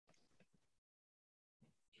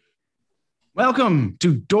Welcome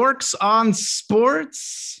to Dorks on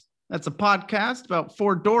Sports. That's a podcast about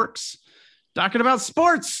four dorks talking about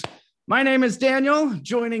sports. My name is Daniel.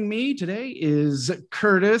 Joining me today is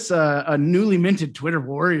Curtis, a newly minted Twitter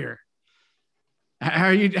warrior. How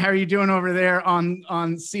are you doing over there on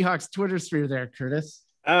Seahawks Twitter sphere there, Curtis?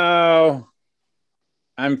 Oh,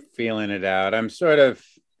 I'm feeling it out. I'm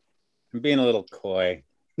being a little coy.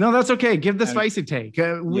 No, that's okay. Give the spicy take.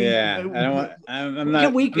 I'm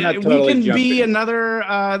not we totally can jumping. be another.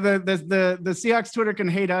 The Seahawks Twitter can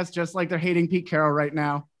hate us just like they're hating Pete Carroll right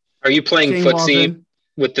now. Are you playing Shane footsie Waldron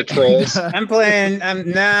with the trolls? I'm playing.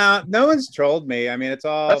 No one's trolled me. I mean, it's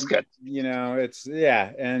all. That's good.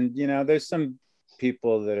 And there's some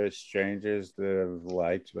people that are strangers that have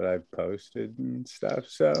liked what I've posted and stuff.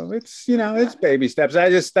 So it's baby steps.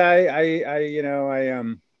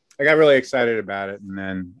 I got really excited about it, and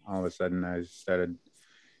then all of a sudden I started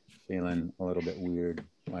feeling a little bit weird,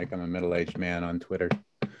 like I'm a middle-aged man on Twitter.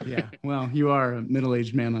 Yeah, well, you are a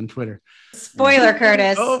middle-aged man on Twitter. Spoiler,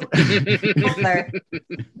 Curtis. Oh. Spoiler.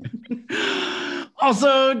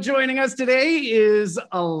 Also joining us today is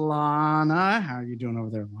Alana. How are you doing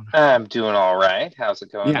over there, Alana? I'm doing all right. How's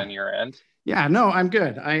it going on your end? Yeah, no, I'm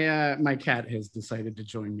good. My cat has decided to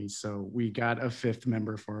join me, so we got a fifth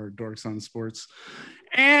member for our Dorks on Sports.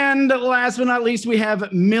 And last but not least, we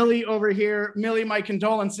have Millie over here. Millie, my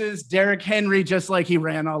condolences. Derrick Henry, just like he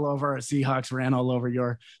ran all over our Seahawks, ran all over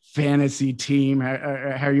your fantasy team.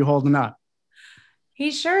 How are you holding up?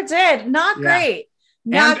 He sure did. Not great.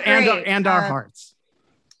 And our hearts.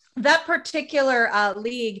 That particular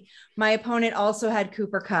league, my opponent also had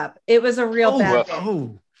Cooper Kupp. It was a real bad day.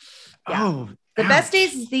 The best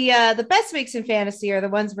days, the best weeks in fantasy are the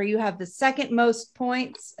ones where you have the second most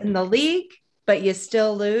points in the league, but you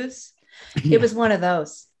still lose. Yeah. It was one of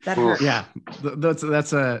those that hurt. Yeah, that's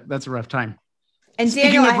a rough time. And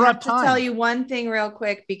Daniel, I have to tell you one thing real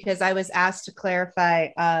quick, because I was asked to clarify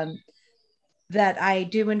that I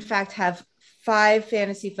do in fact have 5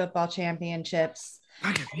 fantasy football championships.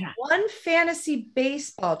 Okay, yeah. 1 fantasy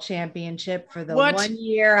baseball championship for the 1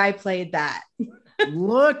 year I played that.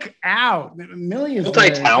 Look out. Millie is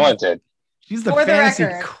multi-talented. She's the fantasy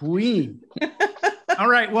queen. All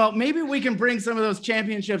right. Well, maybe we can bring some of those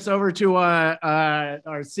championships over to our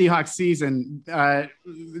Seahawks season.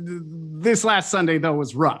 This last Sunday, though,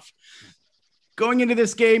 was rough. Going into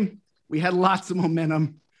this game, we had lots of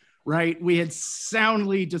momentum, right? We had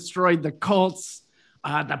soundly destroyed the Colts.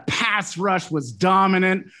 The pass rush was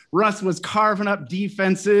dominant. Russ was carving up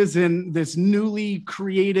defenses in this newly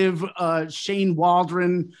creative Shane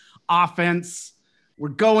Waldron offense. We're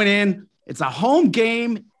going in. It's a home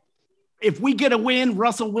game. If we get a win,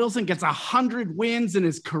 Russell Wilson gets 100 wins in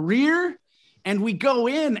his career. And we go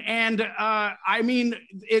in and, the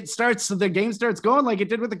game starts going like it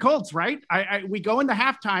did with the Colts, right? We go into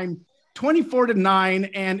halftime 24-9,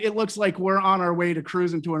 and it looks like we're on our way to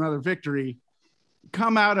cruising to another victory.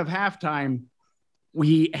 Come out of halftime,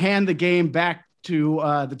 we hand the game back to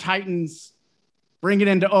the Titans, bring it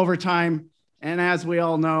into overtime, and as we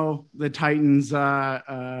all know, the Titans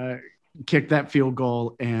kicked that field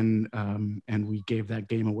goal, and we gave that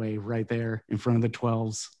game away right there in front of the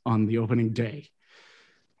 12s on the opening day.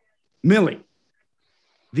 Millie,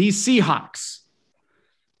 these Seahawks,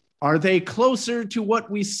 are they closer to what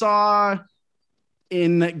we saw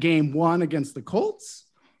in game 1 against the Colts?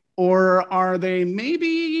 Or are they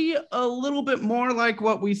maybe a little bit more like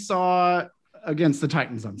what we saw against the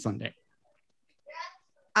Titans on Sunday?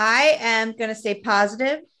 I am going to stay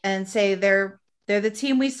positive and say they're the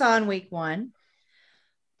team we saw in week 1.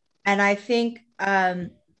 And I think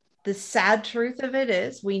the sad truth of it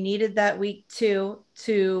is we needed that week 2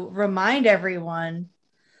 to remind everyone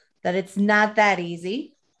that it's not that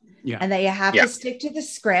easy. Yeah. And that you have to stick to the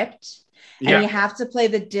script. And you have to play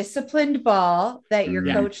the disciplined ball that your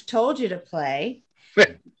coach told you to play.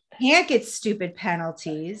 Can't get stupid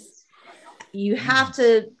penalties. You have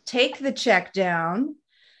to take the check down.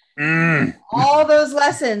 All those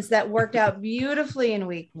lessons that worked out beautifully in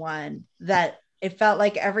week 1, that it felt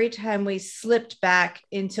like every time we slipped back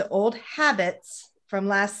into old habits from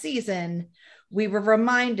last season, we were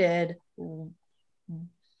reminded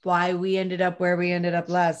why we ended up where we ended up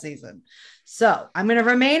last season. So I'm going to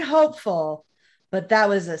remain hopeful, but that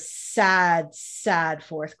was a sad, sad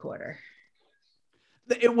fourth quarter.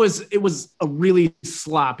 It was a really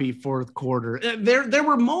sloppy fourth quarter. There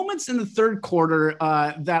were moments in the third quarter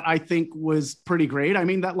that I think was pretty great. I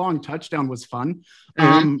mean, that long touchdown was fun.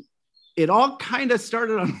 Mm-hmm. It all kind of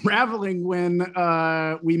started unraveling when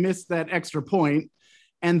we missed that extra point.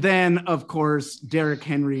 And then, of course, Derrick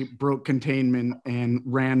Henry broke containment and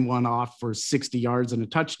ran one off for 60 yards and a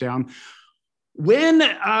touchdown. when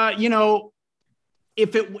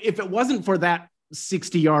if it wasn't for that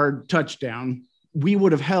 60-yard touchdown, we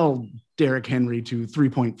would have held Derrick Henry to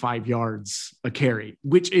 3.5 yards a carry,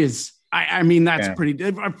 which is, I mean, that's pretty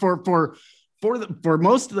for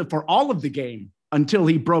all of the game until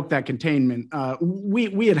he broke that containment.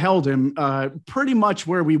 We had held him pretty much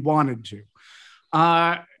where we wanted to.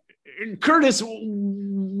 Curtis,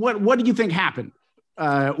 what do you think happened?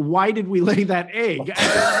 Why did we lay that egg?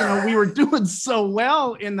 We were doing so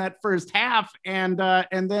well in that first half, and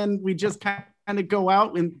then we just kind of go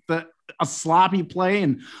out in a sloppy play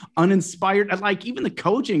and uninspired. Like even the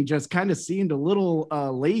coaching just kind of seemed a little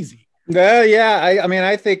lazy. Yeah. I mean,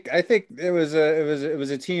 I think it was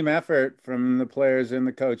a team effort from the players and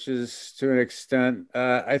the coaches to an extent.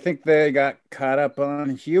 I think they got caught up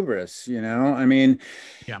on hubris. I mean,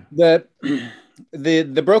 the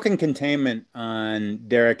broken containment on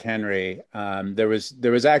Derrick Henry. There was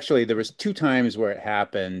two times where it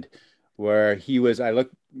happened, where he was. I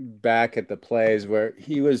look back at the plays where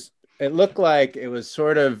he was. It looked like it was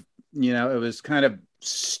sort of, it was kind of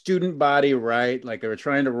student body right, like they were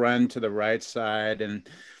trying to run to the right side and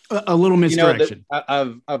a little misdirection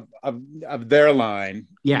of their line.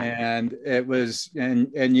 Yeah, and it was and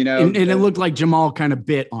it looked like Jamal kind of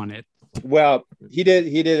bit on it. Well, he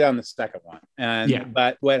did on the second one,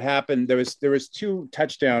 but what happened? There was two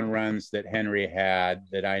touchdown runs that Henry had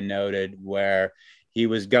that I noted where he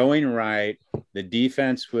was going right. The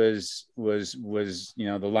defense was the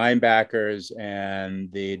linebackers and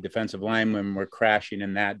the defensive linemen were crashing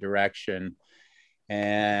in that direction.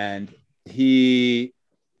 And it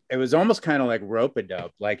was almost kind of like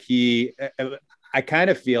rope-a-dope. Like I kind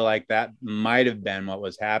of feel like that might've been what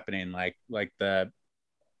was happening. Like the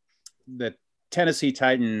Tennessee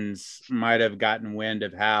Titans might've gotten wind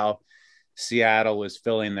of how Seattle was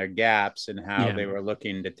filling their gaps and how they were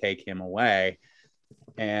looking to take him away.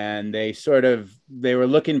 And they were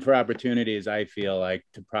looking for opportunities, I feel like,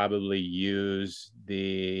 to probably use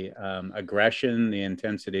the aggression, the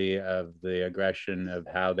intensity of the aggression of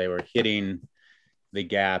how they were hitting the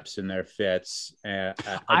gaps in their fits.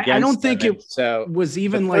 I don't think it was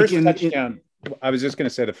even like touchdown. I was just going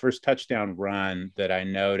to say the first touchdown run that I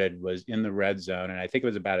noted was in the red zone. And I think it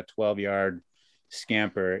was about a 12-yard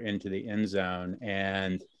scamper into the end zone.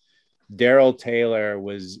 And Darrell Taylor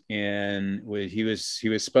was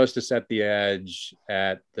supposed to set the edge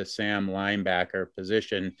at the Sam linebacker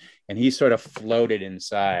position, and he sort of floated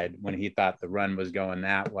inside when he thought the run was going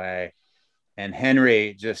that way. And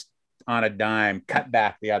Henry just on a dime cut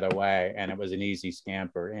back the other way, and it was an easy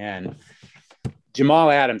scamper in.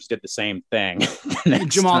 Jamal Adams did the same thing.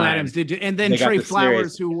 Adams did, and then Trey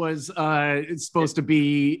Flowers, who was supposed to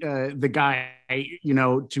be the guy,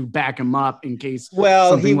 to back him up in case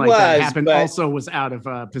something like that happened, also was out of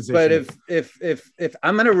position. But if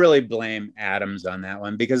I'm going to really blame Adams on that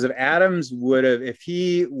one, because if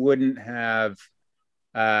he wouldn't have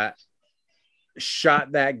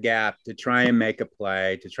shot that gap to try and make a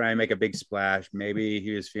play, to try and make a big splash, maybe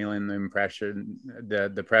he was feeling the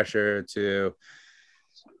pressure to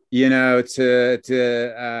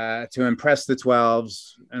impress the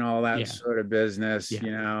 12s and all that sort of business,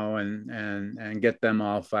 and get them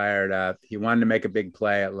all fired up. He wanted to make a big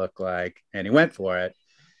play, it looked like, and he went for it.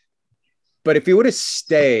 But if he would have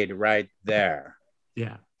stayed right there,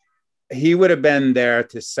 he would have been there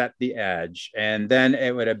to set the edge. And then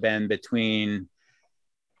it would have been between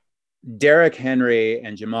Derrick Henry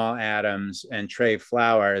and Jamal Adams and Trey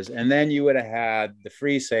Flowers. And then you would have had the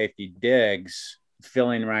free safety Diggs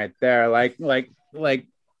filling right there. Like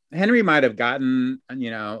Henry might have gotten,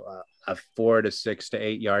 a 4 to 6 to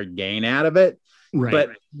 8 yard gain out of it, but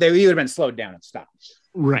he would have been slowed down and stopped.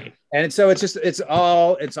 Right. And so it's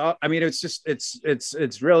all, I mean,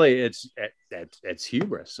 it's really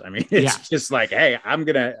hubris. I mean, it's just like, hey,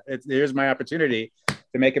 here's my opportunity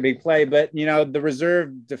to make a big play. But, the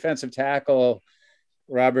reserve defensive tackle,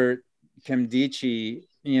 Robert Nkemdiche,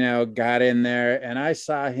 got in there, and I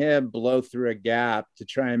saw him blow through a gap to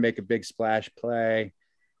try and make a big splash play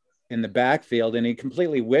in the backfield. And he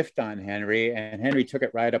completely whiffed on Henry, and Henry took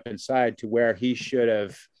it right up inside to where he should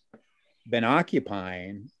have been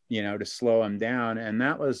occupying, to slow him down. And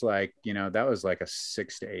that was like a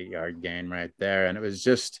 6 to 8 yard gain right there. And it was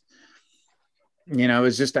just,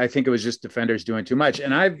 I think it was just defenders doing too much.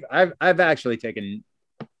 And I've actually taken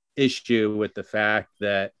issue with the fact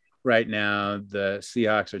that right now the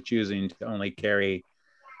Seahawks are choosing to only carry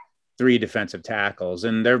 3 defensive tackles,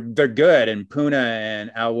 and they're good. And Puna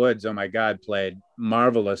and Al Woods, oh my God, played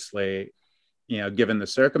marvelously, given the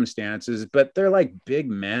circumstances, but they're like big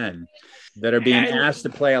men that are being asked to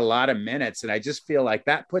play a lot of minutes. And I just feel like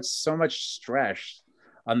that puts so much stress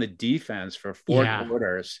on the defense for 4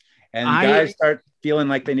 quarters. And guys start feeling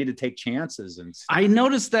like they need to take chances. And stuff. I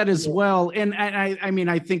noticed that as well. And I mean,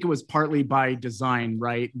 I think it was partly by design,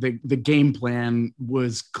 right? The game plan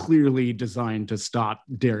was clearly designed to stop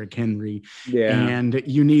Derrick Henry. Yeah. And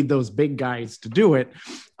you need those big guys to do it.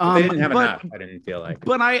 They didn't have enough, I didn't feel like.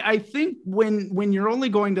 But I think when you're only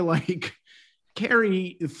going to like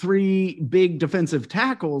carry 3 big defensive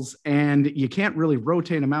tackles and you can't really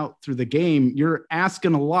rotate them out through the game, you're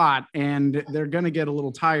asking a lot, and they're going to get a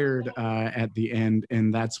little tired at the end.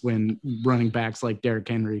 And that's when running backs like Derrick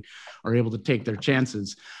Henry are able to take their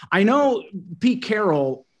chances. I know Pete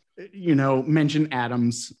Carroll, mentioned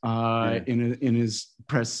Adams in his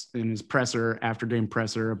presser, after game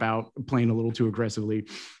presser, about playing a little too aggressively.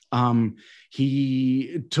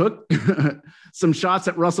 He took some shots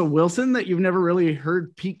at Russell Wilson that you've never really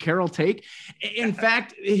heard Pete Carroll take. In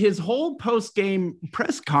fact, his whole post-game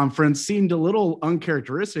press conference seemed a little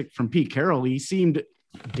uncharacteristic from Pete Carroll. He seemed,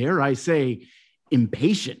 dare I say,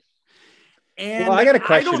 impatient. And I got a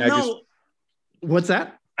question. What's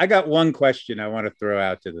that? I got one question I want to throw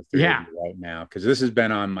out to the 3 of you right now, because this has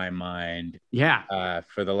been on my mind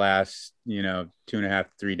for the last 2.5,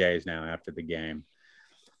 3 days now after the game.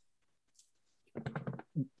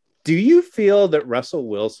 Do you feel that Russell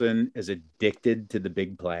Wilson is addicted to the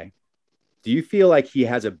big play? Do you feel like he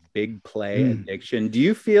has a big play addiction? Do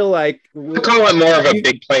you feel like I call it more of a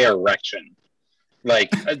big play erection?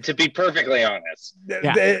 Like, to be perfectly honest. You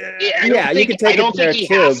can take I don't think he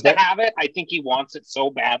has to have it. I think he wants it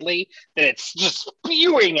so badly that it's just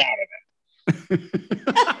spewing out of it.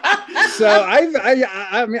 So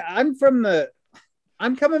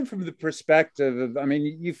I'm coming from the perspective of, I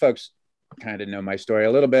mean, you folks kind of know my story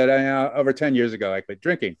a little bit. Over 10 years ago, I quit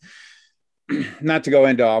drinking. Not to go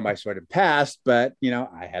into all my sort of past, but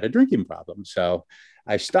I had a drinking problem, so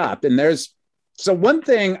I stopped. And so one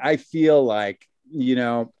thing I feel like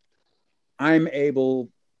I'm able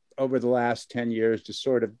over the last 10 years to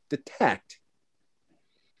sort of detect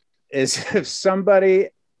is if somebody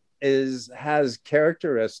has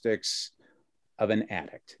characteristics of an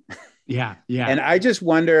addict. Yeah. And I just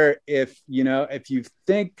wonder if you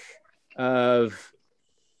think of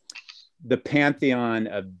the pantheon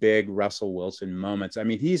of big Russell Wilson moments. I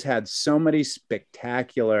mean, he's had so many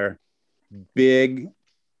spectacular big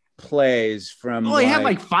plays from. He had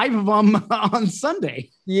like 5 of them on Sunday.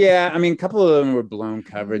 Yeah, I mean, a couple of them were blown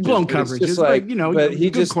coverages. But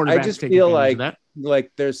he just, I just feel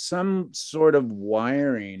like there's some sort of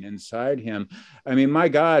wiring inside him. I mean, my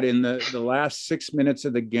God, in the last 6 minutes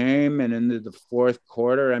of the game and into the 4th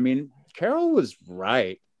quarter, I mean, Carroll was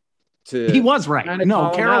right. He was right. No,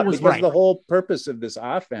 Carroll was right. The whole purpose of this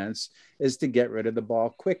offense is to get rid of the ball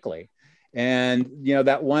quickly. And,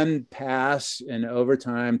 that one pass in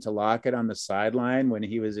overtime to Lockett on the sideline when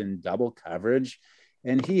he was in double coverage,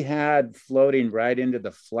 and he had floating right into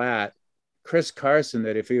the flat Chris Carson,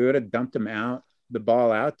 that if he would have dumped the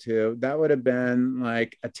ball out to, that would have been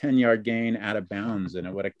like a 10-yard gain out of bounds, and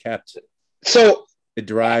it would have kept the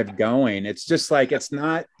drive going. It's just like, I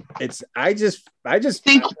just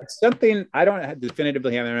think it's something I don't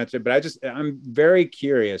definitively have an answer, but I'm very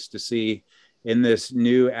curious to see in this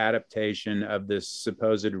new adaptation of this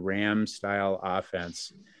supposed Ram style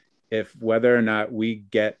offense, whether or not we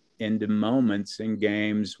get into moments in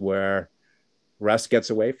games where Russ gets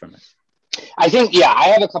away from it. I think, I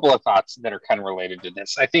have a couple of thoughts that are kind of related to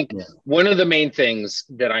this. I think one of the main things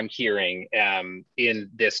that I'm hearing in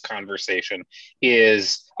this conversation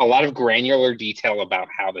is a lot of granular detail about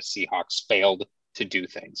how the Seahawks failed to do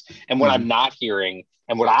things. And what I'm not hearing,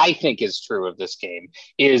 and what I think is true of this game,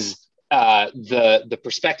 is the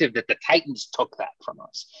perspective that the Titans took that from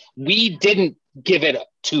us. We didn't give it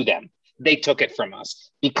to them. They took it from us,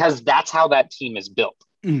 because that's how that team is built.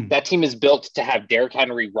 That team is built to have Derrick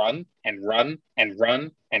Henry run and run and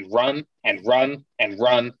run and run and run and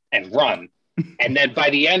run and run. And then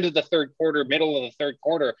by the end of the 3rd quarter, middle of the 3rd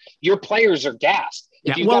quarter, your players are gassed.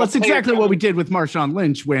 Well, it's exactly what we did with Marshawn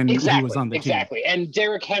Lynch when he was on the team. Exactly. And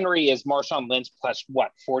Derrick Henry is Marshawn Lynch plus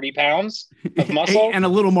 40 pounds of muscle? And a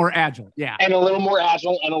little more agile. Yeah. And a little more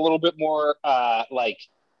agile and a little bit more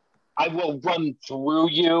I will run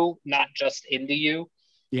through you, not just into you.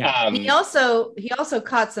 Yeah. He also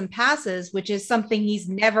caught some passes, which is something he's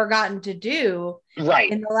never gotten to do in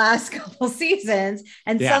the last couple seasons.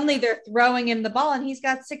 And suddenly they're throwing him the ball and he's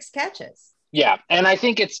got 6 catches. Yeah, and I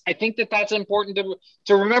think that's important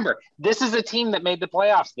to remember. This is a team that made the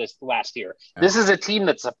playoffs this last year. This is a team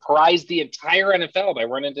that surprised the entire NFL by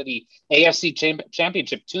running to the AFC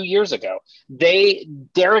Championship 2 years ago.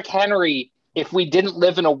 Derrick Henry, if we didn't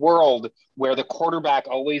live in a world where the quarterback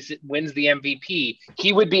always wins the MVP,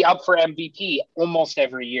 he would be up for MVP almost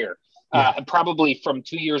every year. Probably from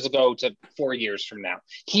 2 years ago to 4 years from now.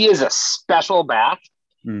 He is a special back.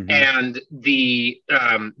 Mm-hmm. And the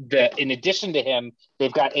in addition to him,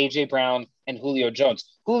 they've got AJ Brown and Julio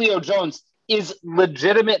Jones. Julio Jones is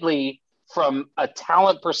legitimately, from a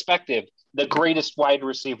talent perspective, the greatest wide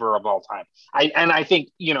receiver of all time. I think,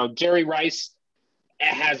 Jerry Rice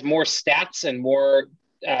has more stats and more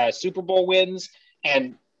Super Bowl wins,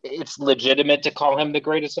 and it's legitimate to call him the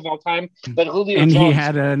greatest of all time. But Julio Jones, he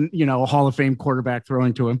had a Hall of Fame quarterback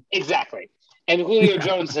throwing to him. Exactly. And Julio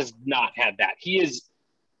Jones has not had that. He is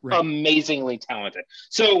amazingly talented.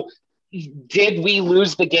 So did we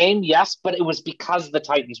lose the game? Yes, but it was because the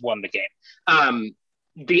Titans won the game.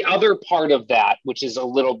 The other part of that, which is a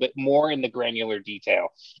little bit more in the granular detail,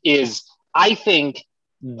 is I think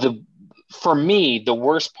for me, the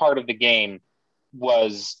worst part of the game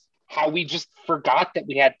was how we just forgot that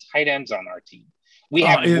we had tight ends on our team. We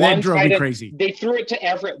had one tight end. Crazy. They threw it to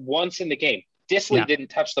Everett once in the game. Disley didn't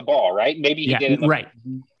touch the ball, right? Maybe he did.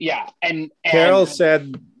 Yeah. And Carroll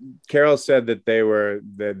said that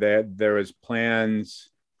there was plans.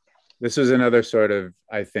 This was another sort of,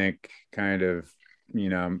 I think, kind of,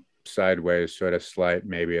 sideways sort of slight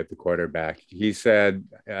maybe at the quarterback. He said,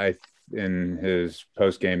 in his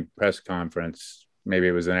post-game press conference, maybe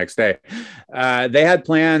it was the next day, they had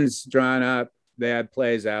plans drawn up. They had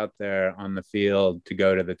plays out there on the field to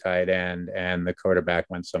go to the tight end, and the quarterback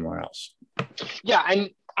went somewhere else. Yeah, and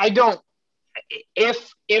I don't.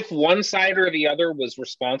 If one side or the other was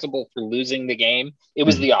responsible for losing the game, it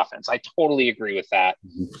was the offense. I totally agree with that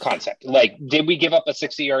concept. Like, did we give up a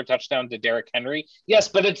 60-yard touchdown to Derrick Henry? Yes,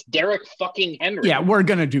 but it's Derrick fucking Henry. Yeah, we're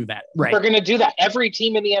gonna do that. Right, we're gonna do that. Every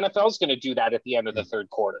team in the NFL is gonna do that at the end of the third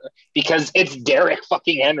quarter because it's Derrick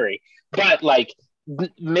fucking Henry. But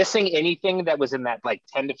missing anything that was in that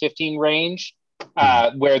 10 to 15 range,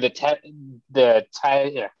 where the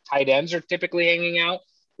tight ends are typically hanging out,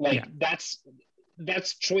 that's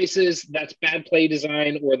choices, that's bad play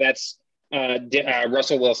design, or that's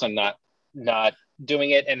Russell Wilson not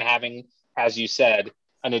doing it and having, as you said,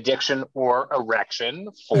 an addiction or erection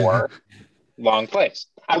for long plays.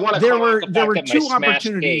 I want to. There were two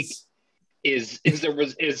opportunities. Is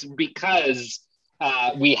because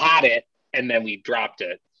we had it and then we dropped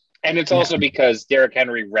it, and it's also because Derrick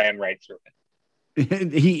Henry ran right through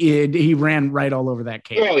it. He ran right all over that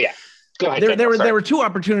cage. Oh yeah. Go ahead, there were two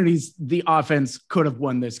opportunities the offense could have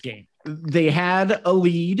won this game. They had a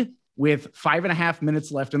lead with 5.5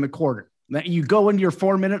 minutes left in the quarter. You go into your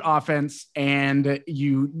 4-minute offense and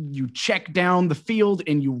you check down the field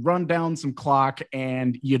and you run down some clock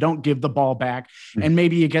and you don't give the ball back, and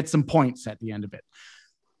maybe you get some points at the end of it.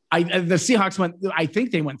 The Seahawks I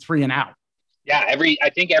think they went 3 and out. Yeah, I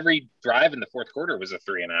think every drive in the fourth quarter was a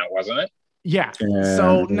 3 and out, wasn't it? Yeah.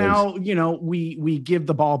 So now, we give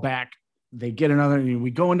the ball back. They get another, we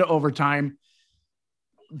go into overtime.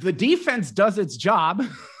 The defense does its job.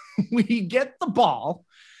 We get the ball.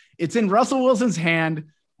 It's in Russell Wilson's hand.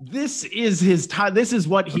 This is his time. This is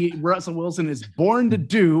what Russell Wilson is born to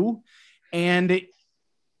do. And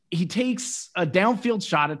he takes a downfield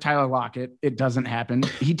shot at Tyler Lockett. It doesn't happen.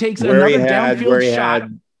 He takes another downfield shot.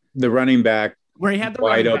 The running back where he had the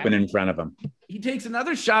wide open in front of him. He takes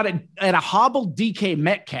another shot at a hobbled DK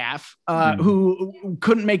Metcalf, who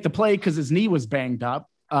couldn't make the play because his knee was banged up.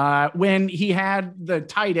 When he had the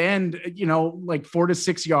tight end, 4 to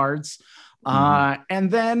 6 yards. And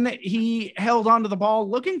then he held onto the ball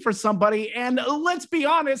looking for somebody. And let's be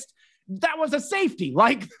honest, that was a safety.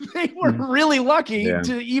 They were really lucky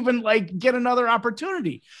to even get another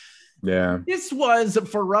opportunity. Yeah. This was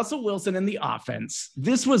for Russell Wilson and the offense.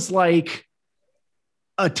 This was like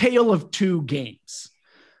a tale of two games.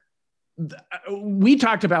 We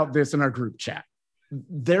talked about this in our group chat.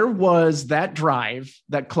 There was that drive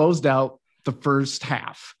that closed out the first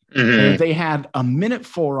half. They had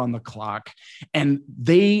 1:04 on the clock, and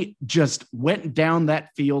they just went down that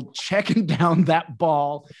field, checking down that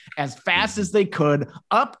ball as fast as they could,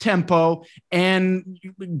 up tempo, and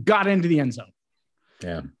got into the end zone.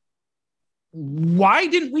 Yeah. Why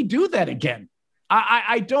didn't we do that again?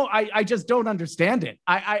 I just don't understand it.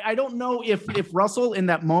 I don't know if Russell, in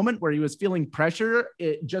that moment where he was feeling pressure,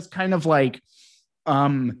 it just kind of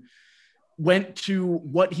went to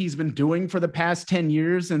what he's been doing for the past 10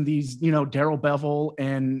 years and these, Darrell Bevell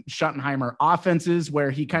and Schottenheimer offenses where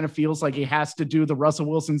he kind of feels like he has to do the Russell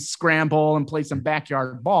Wilson scramble and play some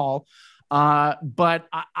backyard ball. But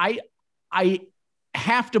I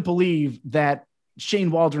have to believe that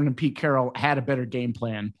Shane Waldron and Pete Carroll had a better game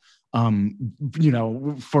plan,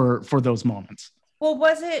 for those moments. Well,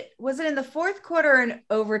 was it in the fourth quarter and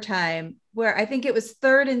overtime where I think it was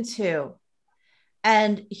 3rd and 2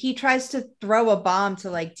 and he tries to throw a bomb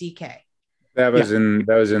to like DK? That was in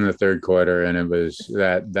the third quarter, and it was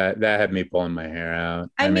that had me pulling my hair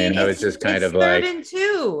out. I mean, I was just kind of like 3rd and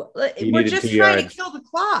 2. We're just trying to kill the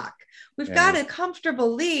clock. We've got a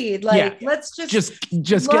comfortable lead. Let's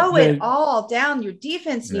just slow it all down. Your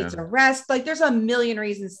defense needs a rest. Like, there's a million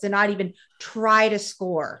reasons to not even try to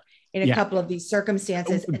score in a couple of these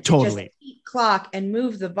circumstances. And totally. To just keep clock and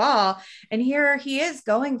move the ball. And here he is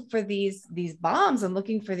going for these bombs and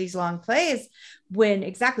looking for these long plays when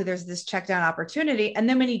there's this check down opportunity. And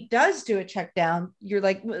then when he does do a check down, you're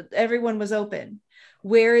like, everyone was open.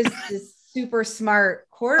 Where is this super smart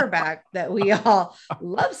quarterback that we all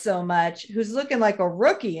love so much, who's looking like a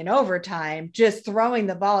rookie in overtime, just throwing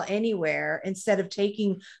the ball anywhere instead of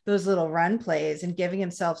taking those little run plays and giving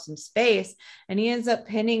himself some space? And he ends up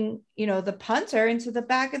pinning, the punter into the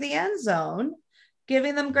back of the end zone,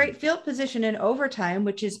 giving them great field position in overtime,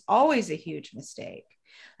 which is always a huge mistake.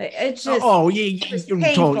 It's just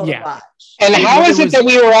painful to watch. And how is it that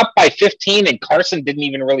we were up by 15 and Carson didn't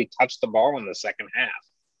even really touch the ball in the second half?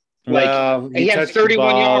 He had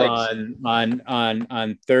 31 yards on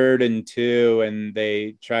 3rd and 2, and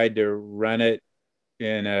they tried to run it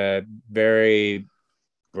in a very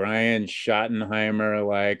Brian Schottenheimer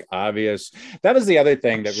like obvious. That was the other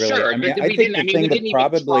thing that really. We didn't even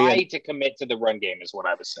try to commit to the run game, is what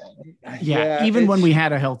I was saying. Yeah, even when we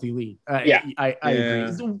had a healthy lead. I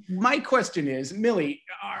agree. So my question is, Millie,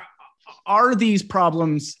 are these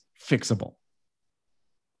problems fixable?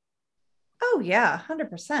 Oh, yeah,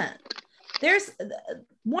 100%. There's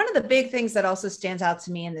one of the big things that also stands out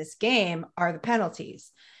to me in this game are the penalties.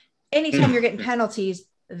 Anytime you're getting penalties,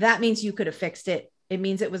 that means you could have fixed it. It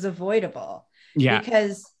means it was avoidable. Yeah.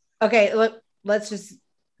 Because, look,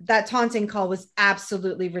 that taunting call was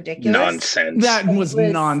absolutely ridiculous. Nonsense. That was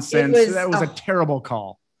nonsense. That was a terrible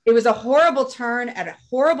call. It was a horrible turn at a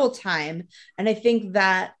horrible time. And I think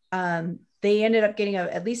that they ended up getting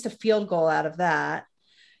at least a field goal out of that.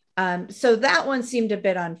 So that one seemed a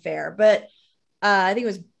bit unfair, but I think it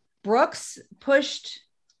was Brooks pushed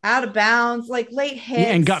out of bounds, like late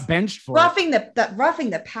hits, and got benched for roughing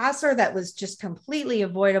the passer. That was just completely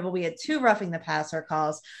avoidable. We had 2 roughing the passer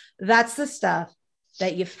calls. That's the stuff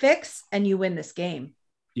that you fix and you win this game.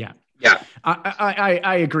 Yeah. Yeah,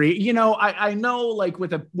 I agree. I know, like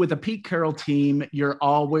with a Pete Carroll team, you're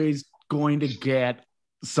always going to get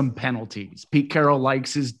some penalties. Pete Carroll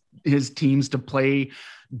likes his teams to play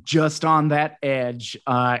just on that edge.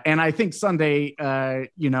 And I think Sunday,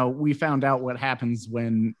 we found out what happens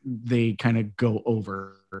when they kind of go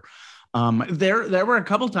over. There were a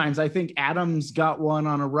couple times, I think Adams got one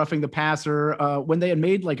on a roughing the passer when they had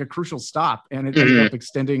made like a crucial stop, and it ended up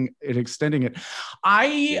extending it.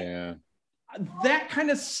 That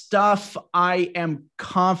kind of stuff, I am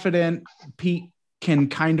confident Pete can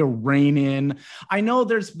kind of rein in. I know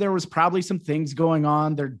there was probably some things going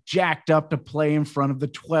on. They're jacked up to play in front of the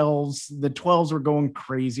 12s. The 12s were going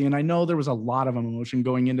crazy. And I know there was a lot of emotion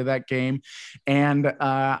going into that game. And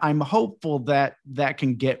I'm hopeful that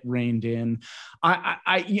can get reined in.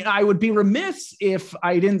 I would be remiss if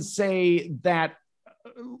I didn't say that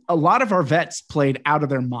a lot of our vets played out of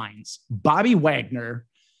their minds. Bobby Wagner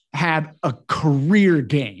had a career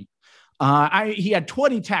game. He had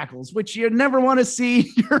 20 tackles, which you never want to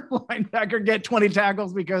see your linebacker get 20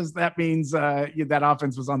 tackles because that means that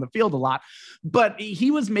offense was on the field a lot. But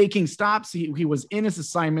he was making stops. He was in his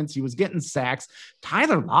assignments. He was getting sacks.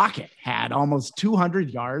 Tyler Lockett had almost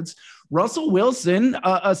 200 yards. Russell Wilson,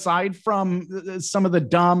 aside from some of the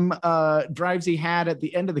dumb drives he had at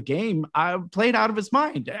the end of the game, played out of his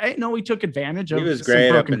mind. I know he took advantage of some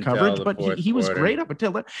broken coverage, but he was great up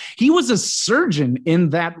until that. He was a surgeon in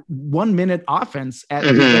that 1 minute offense at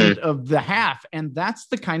the end of the half. And that's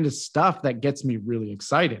the kind of stuff that gets me really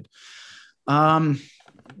excited. I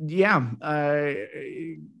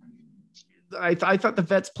thought the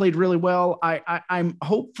vets played really well. I'm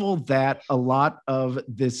hopeful that a lot of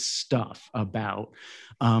this stuff about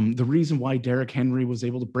the reason why Derrick Henry was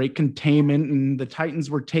able to break containment and the Titans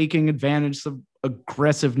were taking advantage of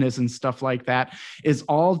aggressiveness and stuff like that is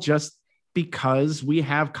all just because we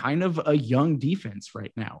have kind of a young defense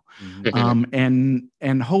right now.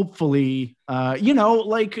 And hopefully, when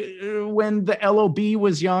the LOB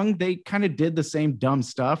was young, they kind of did the same dumb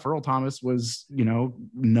stuff. Earl Thomas was,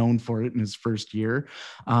 known for it in his first year.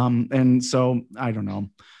 And so I don't know.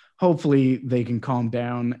 Hopefully they can calm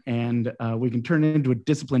down and we can turn it into a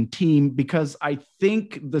disciplined team, because I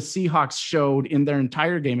think the Seahawks showed in their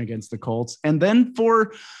entire game against the Colts, and then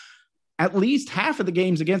for at least half of the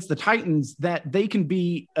games against the Titans, that they can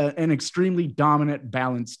be an extremely dominant,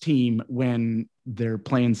 balanced team when they're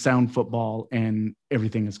playing sound football and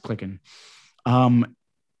everything is clicking.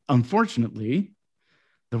 Unfortunately,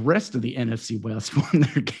 the rest of the NFC West won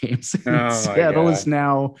their games. Seattle is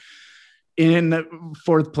now in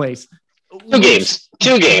fourth place. Two games.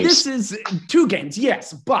 This is 2 games,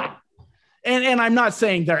 yes, but and I'm not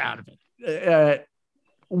saying they're out of it.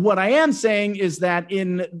 What I am saying is that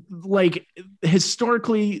in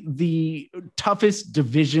historically the toughest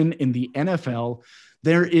division in the NFL,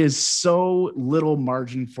 there is so little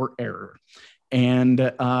margin for error.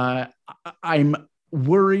 And I'm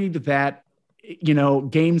worried that,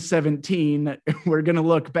 game 17, we're going to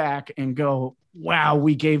look back and go, wow,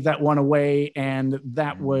 we gave that one away. And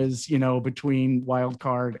that was, between wild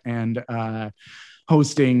card and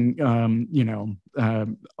hosting, a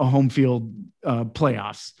home field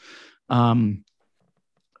playoffs.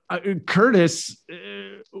 Curtis,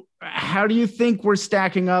 how do you think we're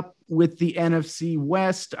stacking up with the NFC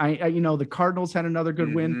West? The Cardinals had another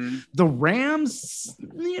good win. The Rams,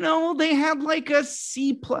 they had like a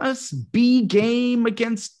C+B game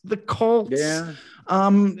against the Colts. Yeah.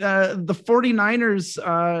 The 49ers,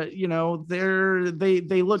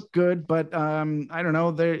 they look good, but I don't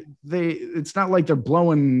know. It's not like they're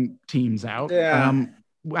blowing teams out. Yeah.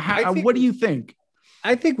 What do you think?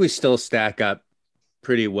 I think we still stack up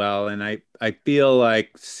pretty well. And I feel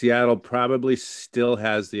like Seattle probably still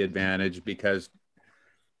has the advantage because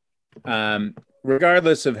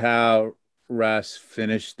regardless of how Russ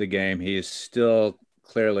finished the game, he is still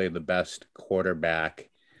clearly the best quarterback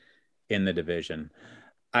in the division,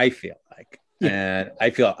 I feel like. And I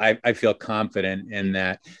feel confident in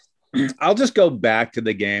that. I'll just go back to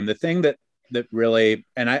the game. The thing that really,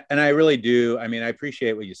 and I really do, I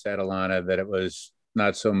appreciate what you said, Alana, that it was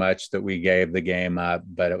not so much that we gave the game up,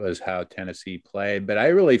 but it was how Tennessee played. But I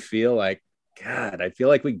really feel like, God, I feel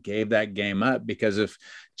like we gave that game up because if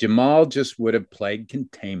Jamal just would have played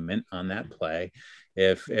containment on that play,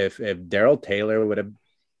 if Darrell Taylor would have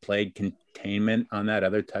played containment on that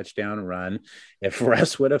other touchdown run, if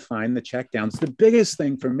Russ would have found the checkdowns, the biggest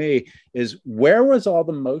thing for me is where was all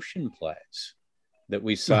the motion plays that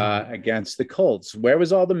we saw against the Colts? Where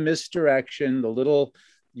was all the misdirection, the little,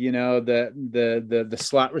 the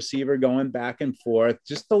slot receiver going back and forth,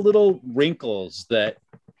 just the little wrinkles that,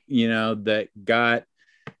 that got,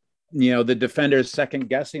 the defenders second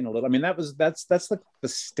guessing a little. That's like the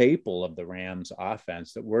staple of the Rams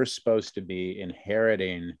offense that we're supposed to be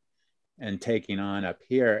inheriting and taking on up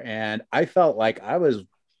here. And I felt like I was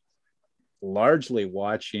largely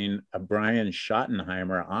watching a Brian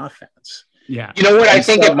Schottenheimer offense. Yeah. You know what I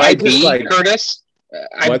think it might be, Curtis?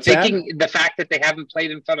 I'm thinking that? The fact that they haven't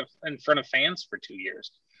played in front of fans for 2 years.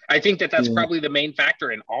 I think that's probably the main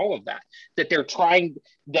factor in all of that. That they're trying.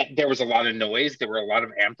 That there was a lot of noise. There were a lot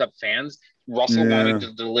of amped up fans. Russell wanted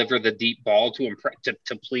to deliver the deep ball to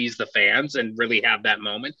please the fans and really have that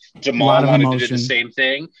moment. Jamal wanted to do the same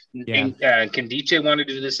thing. Yeah. And Kandiche wanted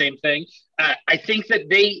to do the same thing. I think that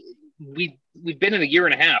we've been in a year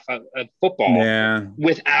and a half of football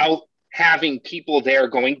without having people there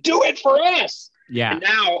going, do it for us. Yeah. And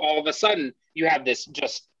now all of a sudden you have this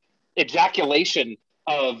just ejaculation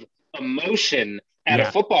of emotion at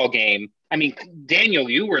a football game. Daniel,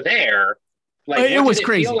 you were there. It was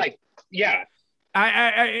crazy.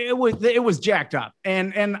 It was jacked up.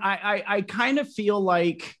 And I kind of feel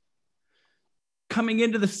like coming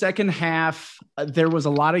into the second half, there was a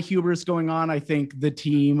lot of hubris going on. I think the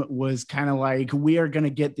team was kind of like, we are going to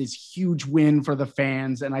get this huge win for the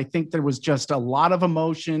fans. And I think there was just a lot of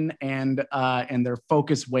emotion and their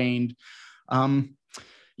focus waned. I'm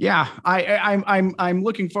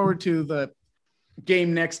looking forward to the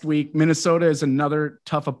game next week. Minnesota is another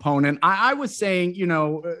tough opponent. I was saying,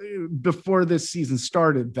 before this season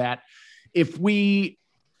started, that if we,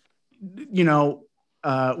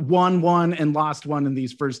 won one and lost one in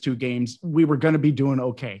these first 2 games, we were going to be doing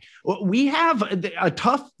okay. We have a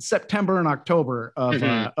tough September and October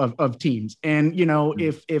of teams. And,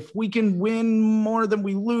 if we can win more than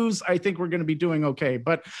we lose, I think we're going to be doing okay.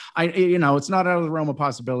 But it's not out of the realm of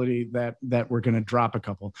possibility that we're going to drop a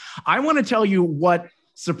couple. I want to tell you what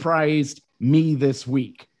surprised me this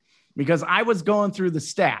week. because I was going through the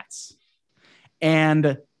stats,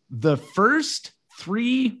 and the first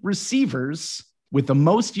 3 receivers with the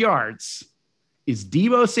most yards is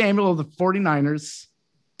Deebo Samuel of the 49ers,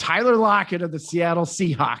 Tyler Lockett of the Seattle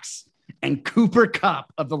Seahawks, and Cooper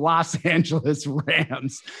Kupp of the Los Angeles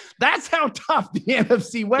Rams. That's how tough the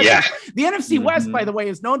NFC West is. The NFC West, by the way,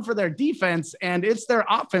 is known for their defense, and it's their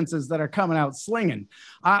offenses that are coming out slinging.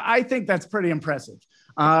 I think that's pretty impressive.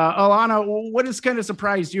 Alana, what has kind of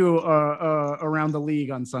surprised you around the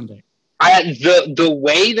league on Sunday? The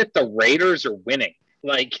way that the Raiders are winning,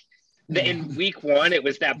 like in week 1, it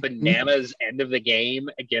was that bananas end of the game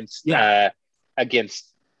against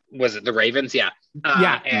was it the Ravens?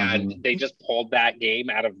 And they just pulled that game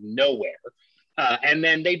out of nowhere. And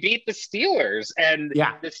then they beat the Steelers, and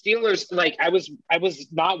the Steelers, like I was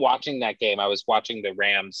not watching that game. I was watching the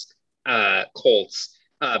Rams Colts.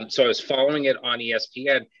 So I was following it on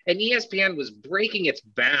ESPN, and ESPN was breaking its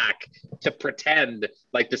back to pretend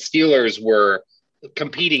like the Steelers were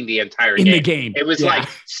competing the entire in the game. It was like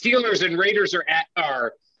Steelers and Raiders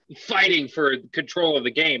are fighting for control of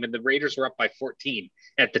the game, and the Raiders were up by 14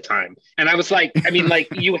 at the time. And I was like, I mean, like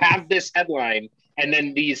you have this headline and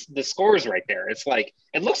then the scores right there. It's like,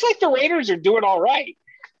 it looks like the Raiders are doing all right.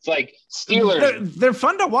 It's like Steelers. They're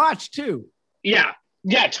fun to watch too. Yeah,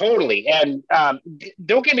 totally. And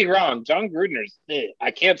don't get me wrong, John Gruden's,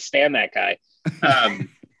 I can't stand that guy.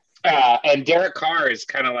 And Derek Carr is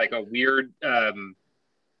kind of like a weird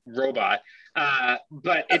robot.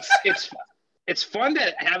 But it's fun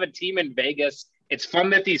to have a team in Vegas. It's fun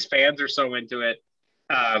that these fans are so into it.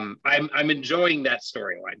 I'm enjoying that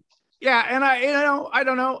storyline. Yeah, and I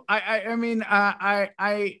don't know. I mean,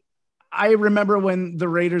 I remember when the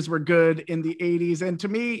Raiders were good in the 80s, and to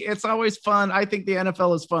me, it's always fun. I think the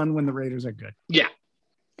NFL is fun when the Raiders are good. Yeah.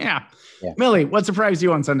 Millie, what surprised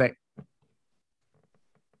you on Sunday?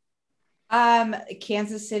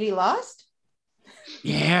 Kansas City lost.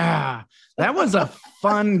 Yeah, that was a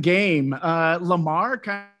fun game. Lamar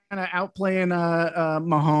kind of outplaying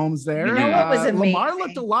Mahomes there. You know what was amazing? Lamar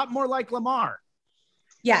looked a lot more like Lamar.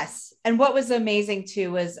 Yes, and what was amazing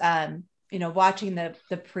too was watching the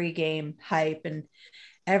pregame hype, and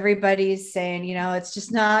everybody's saying, it's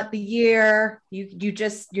just not the year.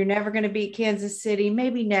 You're never going to beat Kansas City.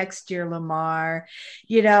 Maybe next year, Lamar.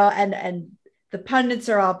 And the pundits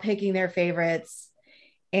are all picking their favorites.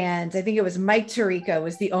 And I think it was Mike Tirico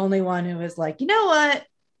was the only one who was like, you know what?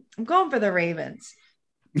 I'm going for the Ravens.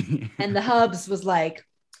 And the Hubs was like,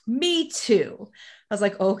 me too. I was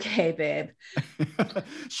like, okay, babe.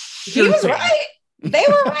 He was right. They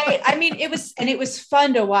were right. I mean, it was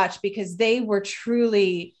fun to watch because they were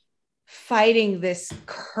truly fighting this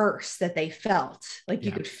curse that they felt. Like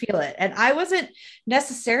you could feel it. And I wasn't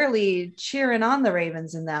necessarily cheering on the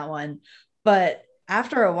Ravens in that one, but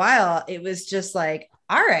after a while, it was just like,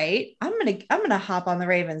 all right, I'm gonna hop on the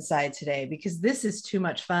Ravens side today because this is too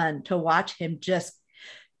much fun to watch him just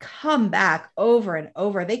come back over and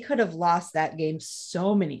over. They could have lost that game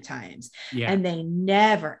so many times, and they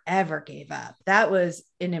never ever gave up. That was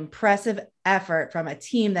an impressive effort from a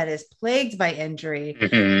team that is plagued by injury,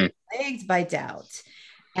 plagued by doubt,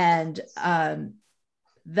 and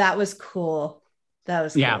that was cool. That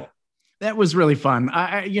was cool. That was really fun.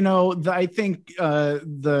 I think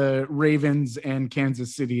the Ravens and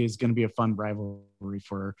Kansas City is going to be a fun rivalry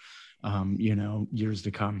for, years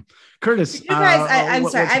to come. Curtis, you guys, I'm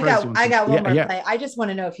sorry. I got one more play. I just want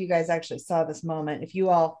to know if you guys actually saw this moment. If you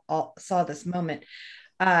all saw this moment,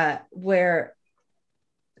 where,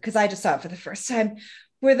 because I just saw it for the first time,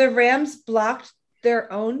 where the Rams blocked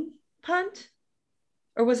their own punt.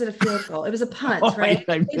 Or was it a field goal? It was a punt, right?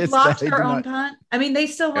 They blocked their own punt. I mean, they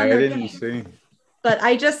still won their game. But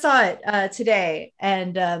I just saw it today,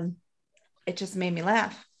 and it just made me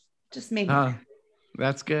laugh.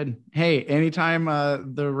 That's good. Hey, anytime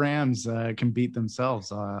the Rams can beat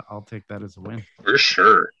themselves, I'll take that as a win. For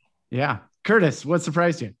sure. Yeah. Curtis, what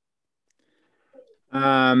surprised you?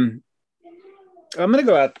 I'm going to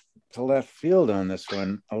go out to left field on this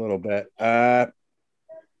one a little bit.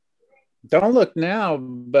 Don't look now,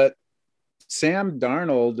 but Sam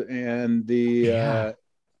Darnold and the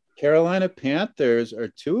Carolina Panthers are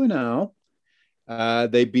 2-0.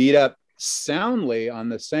 They beat up soundly on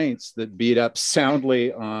the Saints that beat up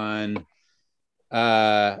soundly on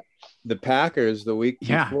the Packers the week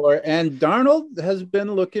before. And Darnold has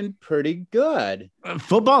been looking pretty good.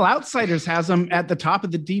 Football Outsiders has him at the top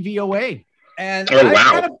of the DVOA. And I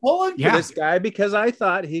kind of pulling for this guy because I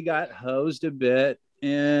thought he got hosed a bit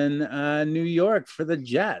in New York for the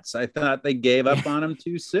Jets. I thought they gave up on him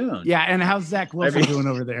too soon. Yeah, and how's Zach Wilson doing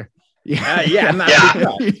over there? I'm not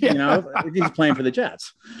surprised. You know, he's playing for the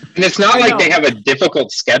Jets. And it's not like they have a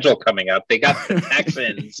difficult schedule coming up. They got the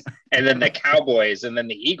Texans and then the Cowboys and then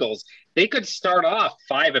the Eagles. They could start off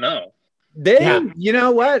 5-0. You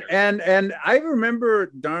know what? And I remember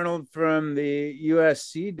Darnold from the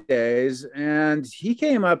USC days, and he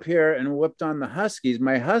came up here and whipped on the Huskies.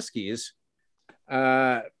 My Huskies,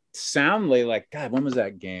 soundly like, God, when was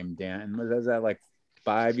that game, Dan? Was that like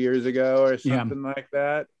 5 years ago or something like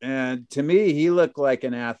that? And to me, he looked like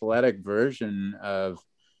an athletic version of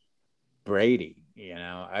Brady. You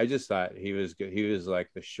know, I just thought he was good. He was like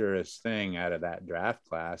the surest thing out of that draft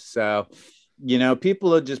class. So, you know,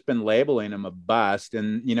 people have just been labeling him a bust.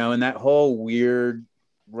 And, you know, in that whole weird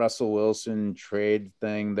Russell Wilson trade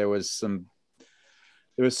thing, there was some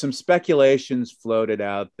speculations floated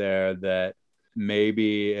out there that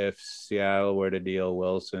maybe if Seattle were to deal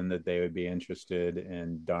Wilson, that they would be interested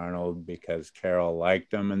in Darnold because Carroll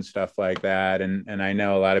liked him and stuff like that. And I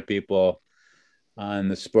know a lot of people on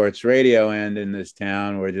the sports radio end in this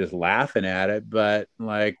town were just laughing at it, but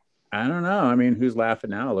like, I don't know. I mean, who's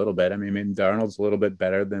laughing now a little bit? I mean, Darnold's a little bit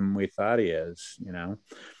better than we thought he is, you know.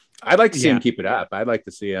 I'd like to see him keep it up. I'd like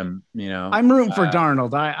to see him, you know. I'm rooting for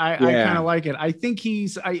Darnold. I kind of like it. I think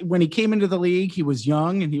when he came into the league, he was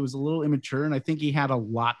young and he was a little immature, and I think he had a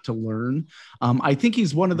lot to learn. I think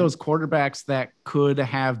he's one of those quarterbacks that could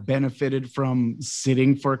have benefited from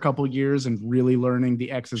sitting for a couple of years and really learning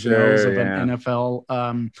the X's and O's of an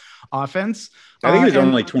NFL offense. I think he was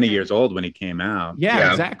only 20 years old when he came out.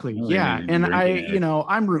 Yeah, exactly. And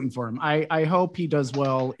I'm rooting for him. I hope he does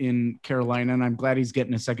well in Carolina, and I'm glad he's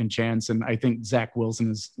getting a second chance. And I think Zach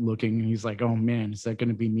Wilson is looking, and he's like, oh man, is that going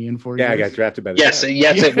to be me in 4 years? Yeah, I got drafted by the Jets.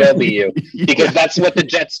 Yes, it will be you, because that's what the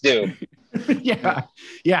Jets do. Yeah.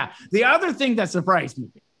 The other thing that surprised me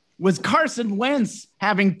was Carson Wentz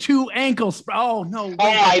having 2 ankles. Oh no,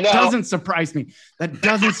 that doesn't surprise me. That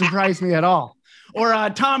doesn't surprise me at all. Or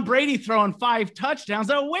Tom Brady throwing 5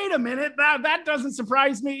 touchdowns. Oh, wait a minute. That doesn't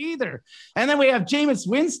surprise me either. And then we have Jameis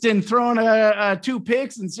Winston throwing 2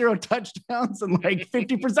 picks and 0 touchdowns and like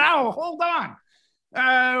 50%. Oh, hold on.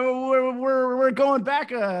 We're going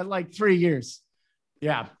back like 3 years.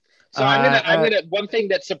 Yeah. So I'm gonna. One thing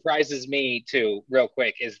that surprises me too, real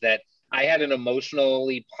quick, is that I had an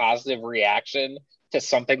emotionally positive reaction to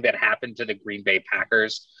something that happened to the Green Bay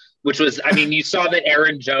Packers, which was, I mean, you saw that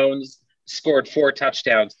Aaron Jones scored 4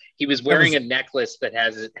 touchdowns. He was wearing a necklace that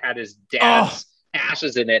had his dad's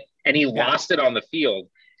ashes in it, and he lost it on the field.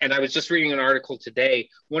 And I was just reading an article today.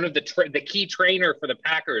 One of the key trainer for the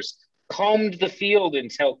Packers combed the field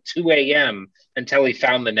until 2 a.m. until he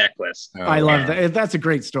found the necklace. I love that. That's a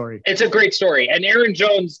great story. It's a great story. And Aaron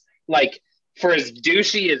Jones, like, for as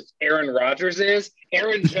douchey as Aaron Rodgers is,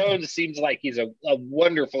 Aaron Jones seems like he's a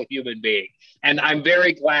wonderful human being. And I'm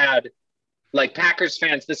very glad. Like, Packers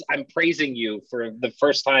fans, I'm praising you for the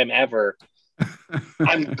first time ever.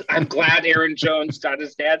 I'm glad Aaron Jones got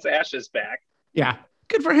his dad's ashes back. Yeah,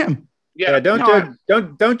 good for him. Yeah,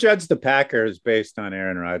 don't judge the Packers based on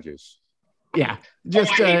Aaron Rodgers. Yeah,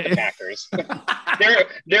 just I hate the Packers.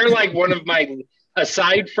 they're like one of my,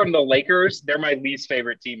 aside from the Lakers, they're my least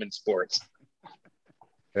favorite team in sports.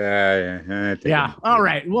 Yeah. All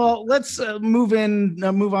right. Well, let's move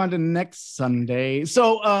on to next Sunday.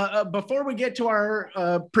 So before we get to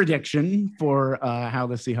our prediction for how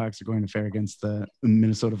the Seahawks are going to fare against the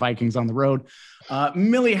Minnesota Vikings on the road,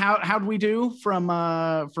 Millie, how do we do from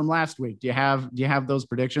last week? Do you have those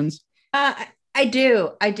predictions? I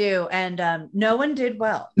do. And no one did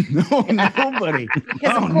well. No, nobody.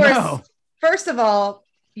 Because of course, first of all,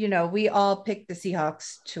 you know, we all picked the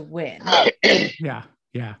Seahawks to win. Yeah.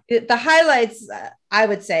 The highlights, I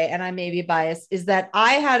would say, and I may be biased, is that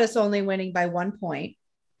I had us only winning by 1 point.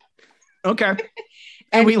 Okay.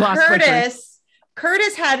 And we lost.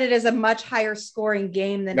 Curtis had it as a much higher scoring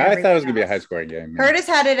game than I thought it was going to be a high scoring game. Curtis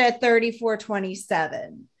had it at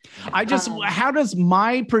 34-27. How does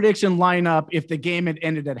my prediction line up if the game had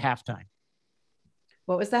ended at halftime?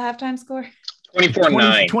 What was the halftime score?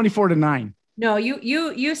 24-9. 24-9. No,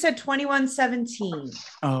 you said 21-17.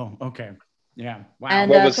 Oh, okay. Yeah. Wow.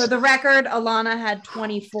 And for the record, Alana had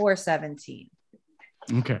 24-17.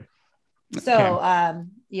 Okay. So,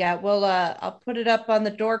 I'll put it up on the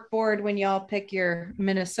dork board when y'all pick your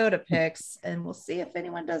Minnesota picks, and we'll see if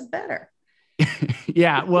anyone does better.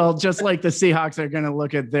 Yeah. Well, just like the Seahawks are going to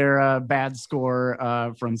look at their bad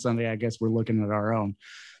score from Sunday, I guess we're looking at our own.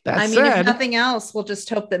 If nothing else, we'll just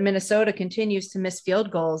hope that Minnesota continues to miss field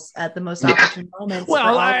goals at the most opportune moments.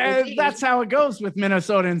 Well, that's how it goes with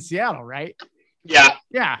Minnesota and Seattle, right? Yeah.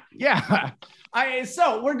 Yeah.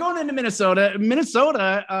 So we're going into Minnesota.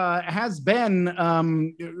 Minnesota has been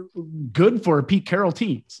good for Pete Carroll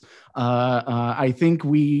teams. I think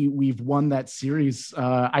we've won that series.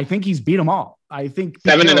 I think he's beat them all. I think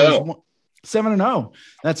 7-0. 7-0.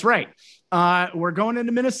 That's right. We're going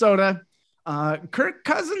into Minnesota. Kirk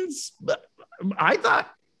Cousins, I thought,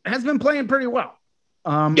 has been playing pretty well.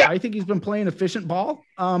 I think he's been playing efficient ball.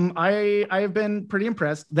 I have been pretty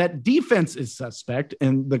impressed. That defense is suspect,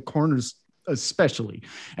 and the corners especially.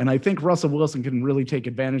 And I think Russell Wilson can really take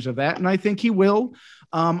advantage of that, and I think he will.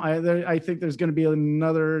 I think there's going to be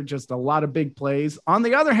just a lot of big plays. On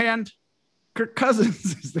the other hand, Kirk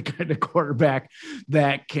Cousins is the kind of quarterback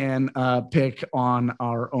that can pick on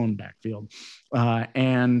our own backfield.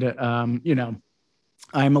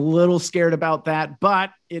 I'm a little scared about that, but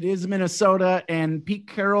it is Minnesota, and Pete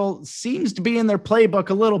Carroll seems to be in their playbook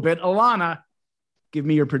a little bit. Alana, give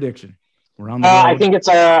me your prediction. We're on the road. I do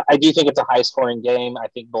think it's a high scoring game. I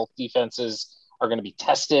think both defenses are going to be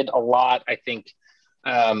tested a lot. I think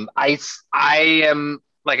I am,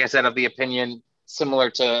 like I said, of the opinion similar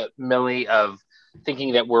to Millie of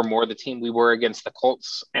thinking that we're more the team we were against the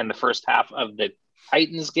Colts and the first half of the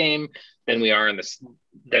Titans game than we are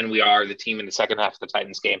the team in the second half of the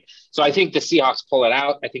Titans game. So I think the Seahawks pull it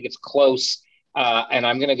out. I think it's close. And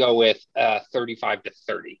I'm going to go with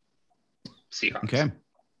 35-30 Seahawks. Okay.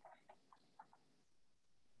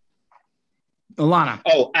 Alana.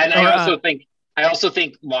 Oh, and I also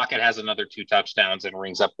think Lockett has another 2 touchdowns and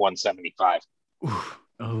rings up 175.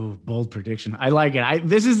 Oh, bold prediction. I like it.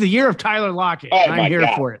 This is the year of Tyler Lockett. And I'm here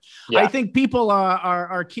for it. Yeah. I think people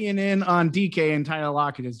are keying in on DK, and Tyler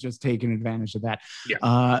Lockett is just taking advantage of that.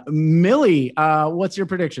 Yeah. Millie, what's your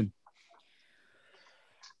prediction?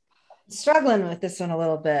 Struggling with this one a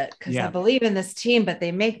little bit because I believe in this team, but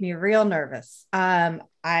they make me real nervous.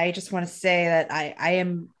 I just want to say that I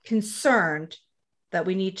am concerned that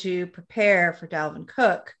we need to prepare for Dalvin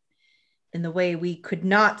Cook in the way we could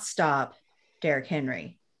not stop Derrick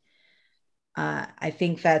Henry. I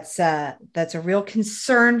think that's a real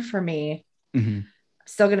concern for me. Mm-hmm.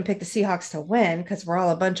 Still going to pick the Seahawks to win because we're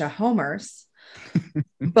all a bunch of homers.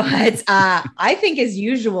 But I think, as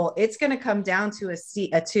usual, it's going to come down to a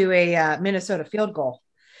Minnesota field goal.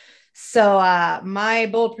 So my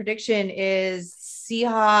bold prediction is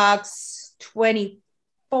Seahawks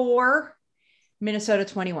 24, Minnesota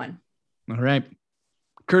 21. All right,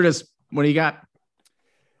 Curtis, what do you got?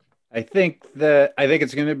 I think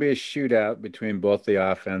it's going to be a shootout between both the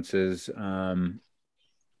offenses.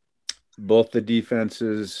 Both the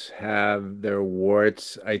defenses have their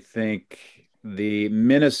warts. I think the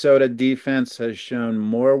Minnesota defense has shown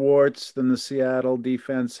more warts than the Seattle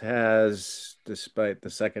defense has, despite the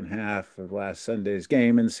second half of last Sunday's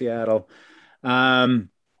game in Seattle.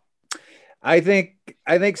 I think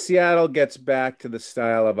Seattle gets back to the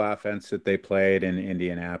style of offense that they played in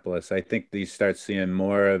Indianapolis. I think they start seeing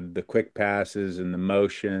more of the quick passes and the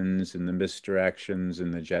motions and the misdirections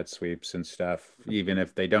and the jet sweeps and stuff, even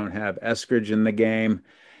if they don't have Eskridge in the game.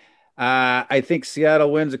 I think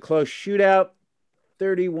Seattle wins a close shootout,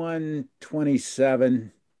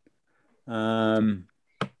 31-27.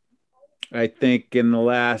 I think in the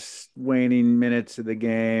last waning minutes of the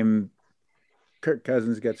game, Kirk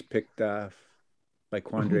Cousins gets picked off by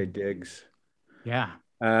Quandre Diggs. Yeah.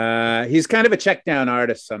 He's kind of a check down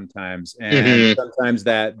artist sometimes. And sometimes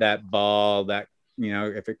that ball, that,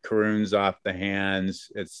 if it caroons off the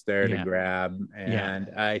hands, it's there to grab. And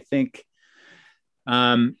I think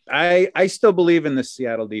I still believe in the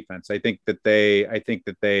Seattle defense. I think that the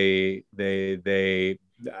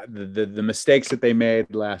mistakes that they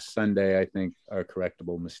made last Sunday, I think, are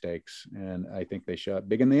correctable mistakes. And I think they show up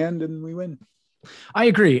big in the end and we win. I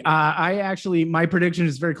agree. My prediction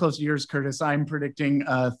is very close to yours, Curtis. I'm predicting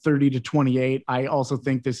 30-28. I also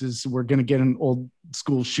think we're going to get an old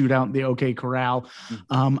school shootout in the OK Corral.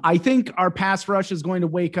 I think our pass rush is going to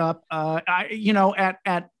wake up.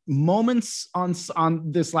 At moments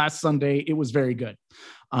on this last Sunday, it was very good.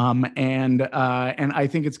 And I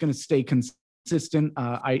think it's going to stay consistent.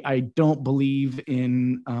 I don't believe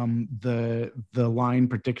in the line,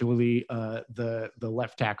 particularly the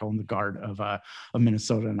left tackle and the guard of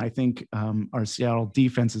Minnesota, and I think our Seattle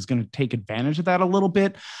defense is going to take advantage of that a little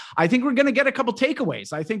bit. I think we're going to get a couple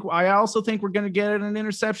takeaways. I also think we're going to get an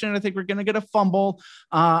interception. I think we're going to get a fumble.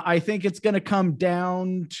 I think it's going to come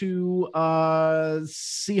down to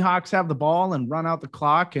Seahawks have the ball and run out the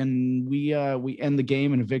clock, and we end the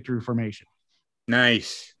game in a victory formation.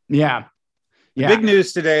 Nice. Yeah. The big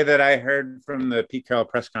news today that I heard from the Pete Carroll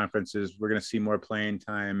press conference is we're going to see more playing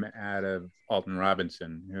time out of Alton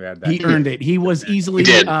Robinson, who had that. He earned it. He was easily.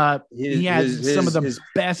 He had some of the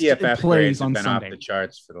best PFF plays on been Sunday. Off the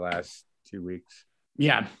charts for the last 2 weeks.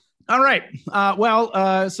 Yeah. All right.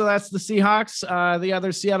 So that's the Seahawks. The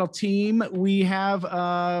other Seattle team, we have,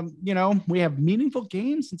 we have meaningful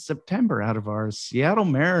games in September out of our Seattle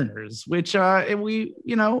Mariners, which in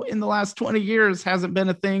the last 20 years hasn't been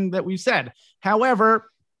a thing that we've said.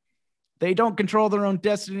 However, they don't control their own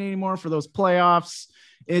destiny anymore for those playoffs.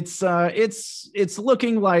 It's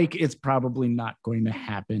looking like it's probably not going to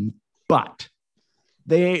happen, but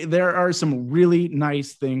there are some really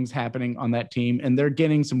nice things happening on that team, and they're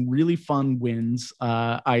getting some really fun wins.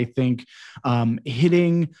 I think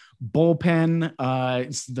hitting bullpen,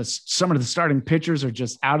 some of the starting pitchers are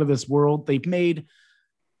just out of this world. They've made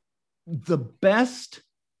the best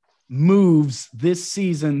moves this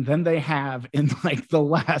season than they have in like the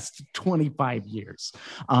last 25 years.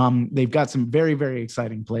 They've got some very, very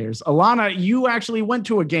exciting players. Alana, you actually went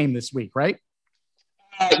to a game this week, right?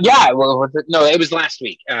 Yeah, well, no, it was last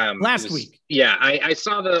week. Last week. Yeah, I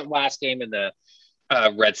saw the last game in the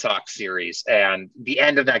Red Sox series, and the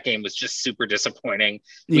end of that game was just super disappointing.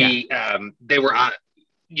 Yeah.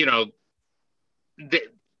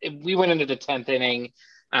 We went into the 10th inning.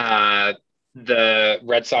 The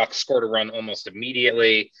Red Sox scored a run almost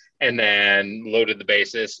immediately and then loaded the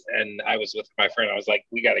bases. And I was with my friend. I was like,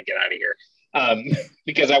 we got to get out of here.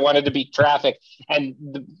 Because I wanted to beat traffic, and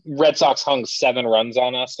the Red Sox hung 7 runs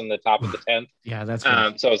on us in the top of the 10th. Yeah, that's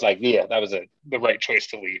so I was like, yeah, that was the right choice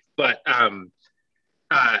to leave. But they're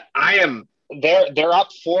up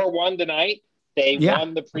 4-1 tonight. They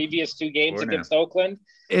won the previous 2 games against Oakland.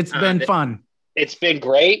 It's been fun. It's been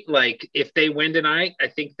great. Like, if they win tonight, I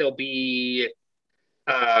think they'll be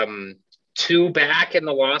 2 back in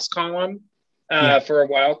the loss column for a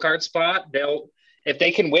wild card spot. If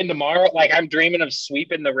they can win tomorrow, like, I'm dreaming of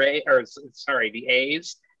sweeping the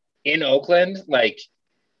A's in Oakland. Like,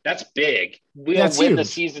 that's big. We'll win the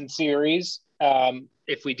season series.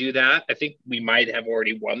 If we do that, I think we might have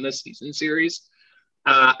already won the season series.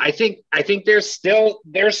 I think there's still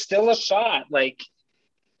a shot. Like,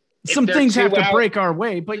 some things have to break our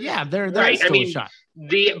way, but yeah, there's still a shot.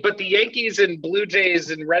 But the Yankees and Blue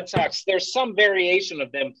Jays and Red Sox, there's some variation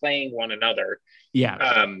of them playing one another.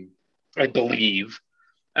 Yeah. I believe,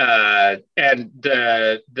 and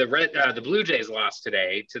the Blue Jays lost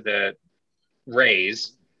today to the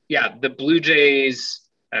Rays. Yeah, the Blue Jays.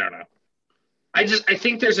 I don't know. I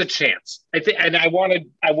think there's a chance. I want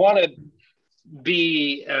to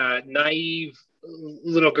be a naive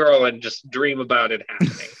little girl and just dream about it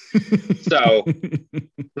happening. So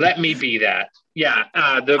let me be that. Yeah,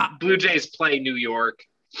 the Blue Jays play New York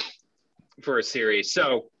for a series,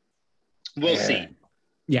 so we'll see.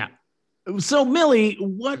 Yeah. So Millie,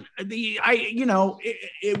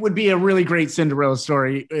 it would be a really great Cinderella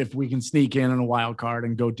story if we can sneak in a wild card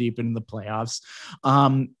and go deep into the playoffs.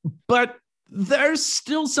 But there's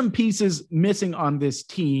still some pieces missing on this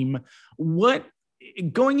team.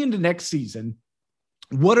 Going into next season,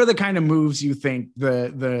 what are the kind of moves you think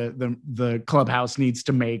the clubhouse needs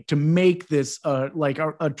to make this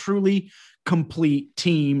a truly complete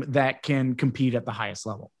team that can compete at the highest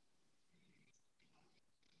level?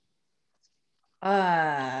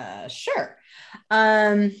 Sure.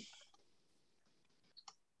 I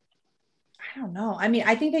don't know. I mean,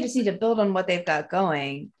 I think they just need to build on what they've got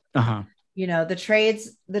going. The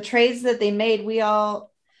trades that they made, we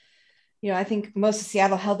all, I think most of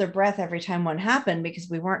Seattle held their breath every time one happened because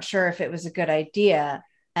we weren't sure if it was a good idea.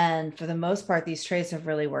 And for the most part, these trades have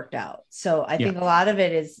really worked out. So I think a lot of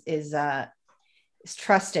it is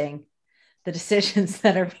trusting the decisions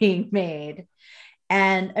that are being made.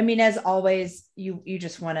 And I mean, as always, you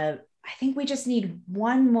just want to, I think we just need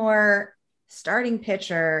one more starting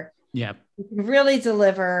pitcher. Yeah. Who can really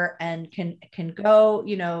deliver and can go,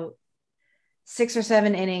 6 or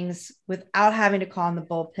 7 innings without having to call in the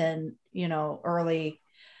bullpen, early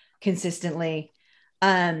consistently.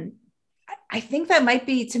 I think that might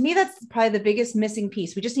be, to me, that's probably the biggest missing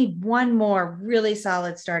piece. We just need one more really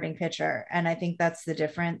solid starting pitcher. And I think that's the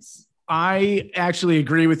difference. I actually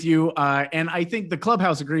agree with you. And I think the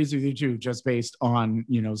clubhouse agrees with you too, just based on,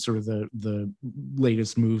 sort of the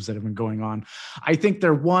latest moves that have been going on. I think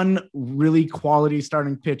they're one really quality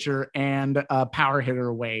starting pitcher and a power hitter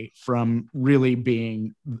away from really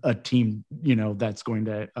being a team, that's going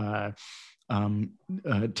to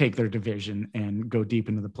take their division and go deep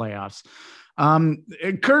into the playoffs.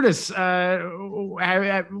 Curtis,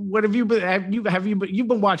 what have you been? You've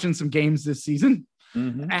been watching some games this season?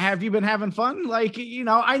 Have you been having fun? Like,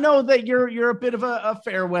 I know that you're a bit of a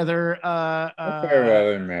fair weather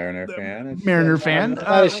Mariner fan. Mariner fan. I'm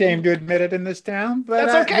not ashamed to admit it in this town, but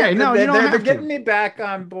that's okay. They're getting me back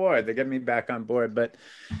on board. But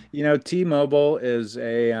T-Mobile is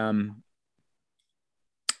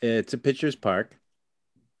it's a pitcher's park.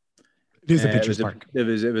 It is a pitcher's park. It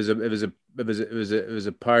was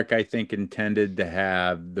a park, I think, intended to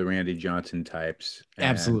have the Randy Johnson types.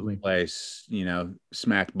 Absolutely. Place,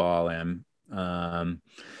 smack ball in.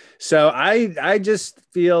 So I just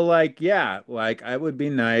feel like, I would be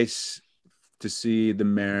nice to see the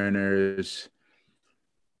Mariners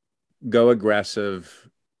go aggressive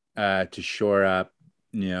to shore up,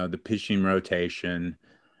 the pitching rotation.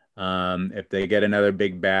 If they get another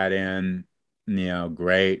big bat in,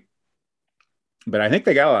 great. But I think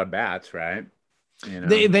they got a lot of bats, right?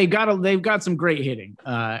 They've got some great hitting.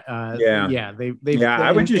 I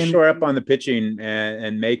would just shore up on the pitching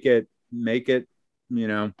and make it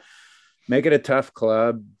a tough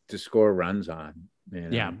club to score runs on.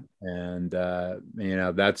 And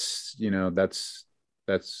that's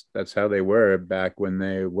how they were back when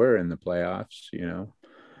they were in the playoffs.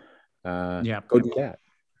 Go do that.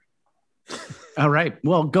 All right.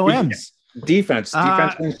 Well, go M's. Defense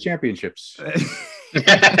wins championships.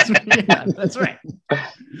 That's right.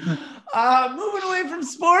 Moving away from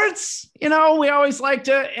sports, we always like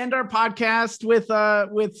to end our podcast with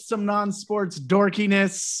some non-sports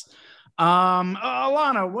dorkiness.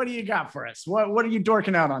 Alana, what do you got for us? What are you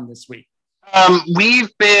dorking out on this week?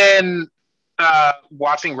 We've been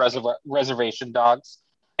watching Reservation Dogs.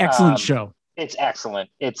 Excellent show. It's excellent.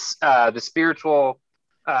 It's the spiritual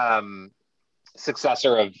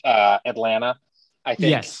successor of Atlanta, I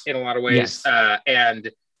think, in a lot of ways. Yes. And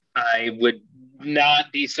I would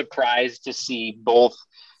not be surprised to see both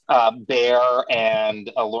Bear and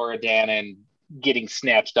Laura Dannon getting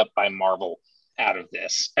snatched up by Marvel out of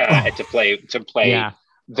this to play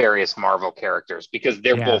various Marvel characters, because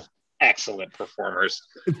they're both excellent performers.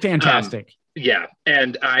 Fantastic.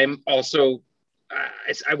 And I'm also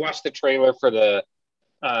I watched the trailer for the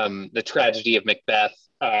Tragedy of Macbeth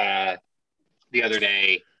the other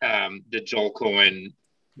day, the Joel Coen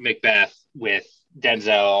Macbeth with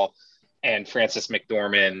Denzel and Frances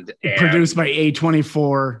McDormand, produced by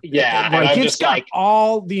A24. It's got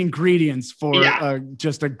all the ingredients for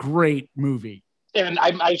just a great movie. And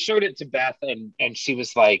I showed it to Beth, and she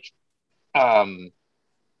was like,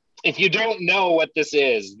 if you don't know what this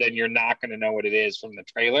is, then you're not going to know what it is from the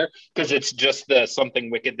trailer, because it's just the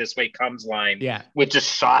 "something wicked this way comes" line, with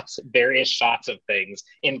just various shots of things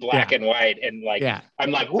in black and white, and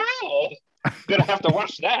I'm like, wow, gonna have to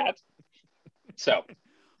watch that. So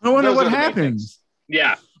I wonder what happens.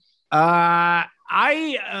 Have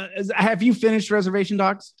you finished Reservation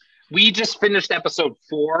Dogs? We just finished episode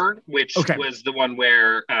 4, which was the one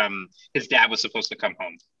where his dad was supposed to come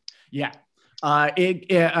home.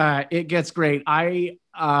 It gets great.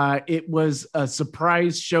 It was a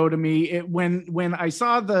surprise show to me. When I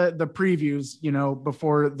saw the previews,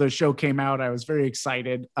 before the show came out, I was very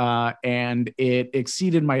excited, and it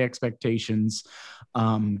exceeded my expectations.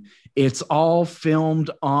 It's all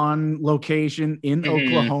filmed on location in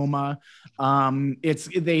Oklahoma.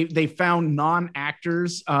 They found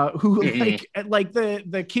non-actors who like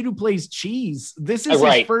the kid who plays Cheese. This is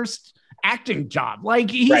his first acting job.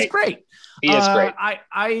 He's great. He is great.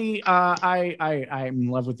 I'm in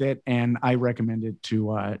love with it, and I recommend it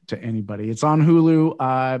to anybody. It's on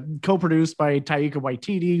Hulu, co-produced by Taika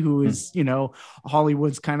Waititi, who is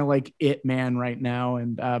Hollywood's kind of like it man right now,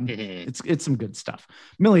 and it's some good stuff.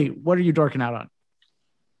 Millie, what are you dorking out on?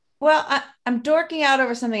 Well, I'm dorking out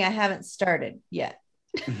over something I haven't started yet.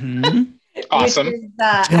 Awesome.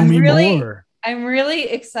 Tell me more. I'm really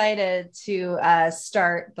excited to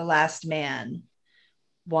start The Last Man.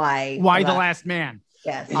 Why The Last Man?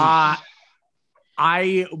 Yes.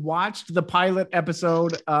 I watched the pilot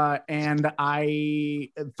episode and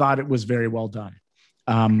I thought it was very well done.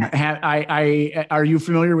 Are you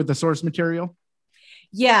familiar with the source material?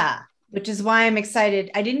 Yeah, which is why I'm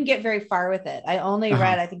excited. I didn't get very far with it. I only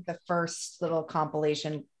read, I think, the first little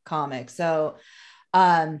compilation comic. So,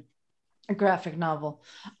 a graphic novel,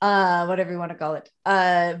 whatever you want to call it.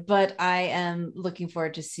 But I am looking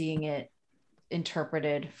forward to seeing it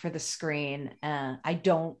interpreted for the screen.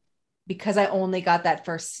 Because I only got that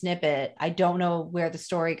first snippet, I don't know where the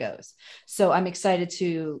story goes. So I'm excited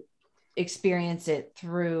to experience it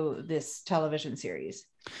through this television series.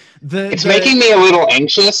 It's making me a little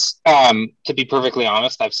anxious, to be perfectly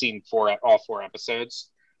honest. I've seen all four episodes,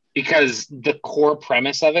 because the core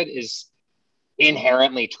premise of it is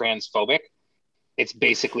inherently transphobic. It's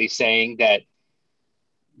basically saying that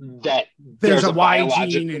that there's a Y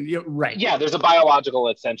gene, and right. Yeah, there's a biological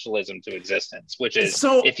essentialism to existence, which is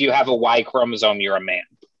so if you have a Y chromosome, you're a man.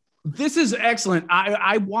 This is excellent.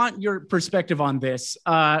 I want your perspective on this.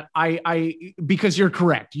 Because you're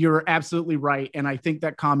correct. You're absolutely right. And I think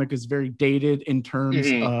that comic is very dated in terms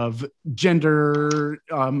of gender.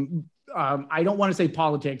 I don't want to say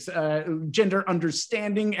politics, gender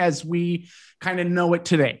understanding as we kind of know it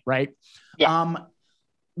today. Right. Yeah.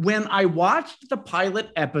 When I watched the pilot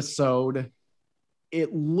episode,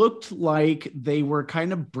 it looked like they were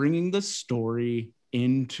kind of bringing the story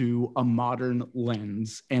into a modern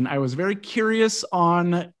lens. And I was very curious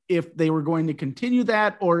on if they were going to continue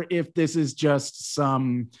that or if this is just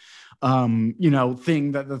some,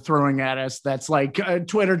 thing that they're throwing at us that's like,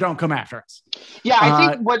 Twitter, don't come after us. Yeah,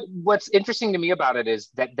 I think what's interesting to me about it is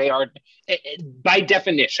that they are, by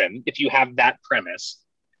definition, if you have that premise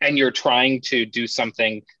and you're trying to do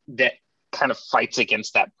something that kind of fights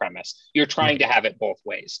against that premise, you're trying to have it both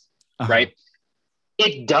ways, right?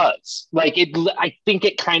 It does. I think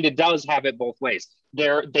it kind of does have it both ways.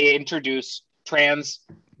 They introduce trans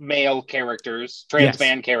male characters, trans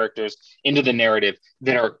man characters into the narrative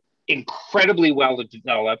that are incredibly well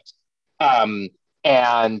developed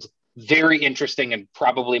and very interesting and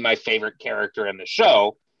probably my favorite character in the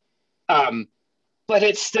show. But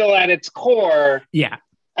it's still at its core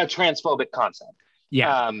a transphobic concept.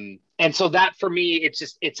 Yeah. And so that for me, it's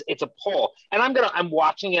a pull. And I'm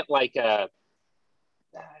watching it like a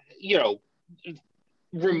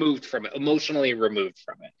removed from it, emotionally removed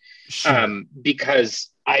from it. Sure. Because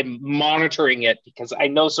I'm monitoring it because I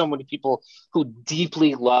know so many people who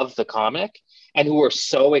deeply love the comic and who are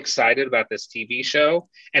so excited about this TV show.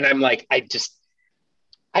 And I'm like, I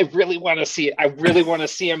really want to see it. I really want to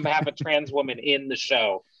see him have a trans woman in the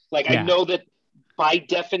show. I know that by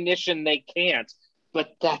definition they can't, but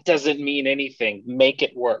that doesn't mean anything. Make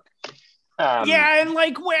it work. And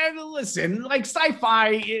listen, sci-fi,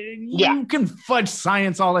 you can fudge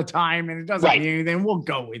science all the time and it doesn't mean anything. We'll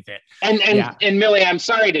go with it. And Millie, I'm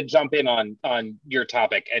sorry to jump in on your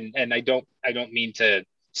topic and I don't mean to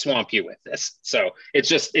swamp you with this. So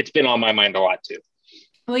it's been on my mind a lot too.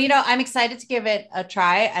 Well, I'm excited to give it a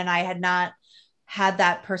try and I had not had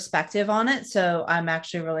that perspective on it. So I'm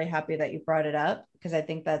actually really happy that you brought it up because I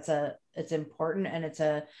think it's important and it's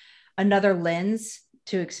another lens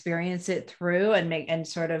to experience it through and make and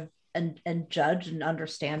sort of and judge and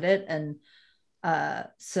understand it. And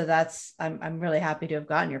so I'm really happy to have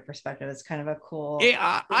gotten your perspective. It's kind of a cool.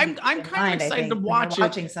 Yeah, I'm kind of excited to watch it.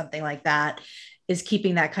 Watching something like that is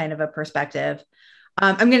keeping that kind of a perspective.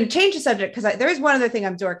 I'm going to change the subject because there is one other thing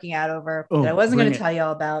I'm dorking out over that I wasn't going to tell you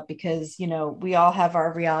all about because we all have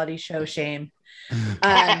our reality show shame.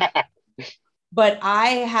 But I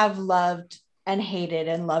have loved and hated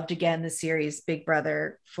and loved again the series Big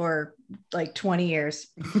Brother for 20 years.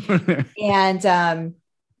 And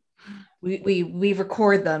we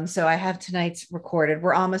record them. So I have tonight's recorded.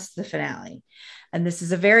 We're almost to the finale. And this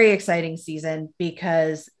is a very exciting season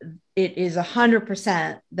because it is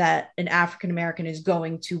 100% that an African-American is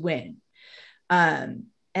going to win. And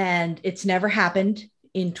it's never happened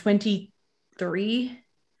in 23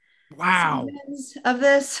 seasons of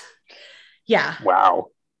this. Yeah. Wow.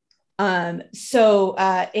 So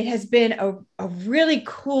it has been a really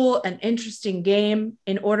cool and interesting game.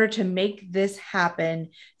 In order to make this happen,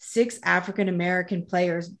 6 African-American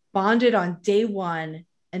players bonded on day one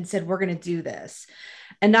and said, we're going to do this.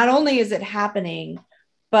 And not only is it happening,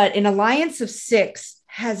 but an alliance of 6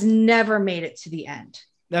 has never made it to the end.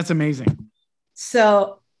 That's amazing.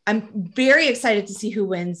 So I'm very excited to see who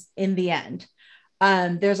wins in the end.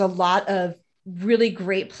 There's a lot of really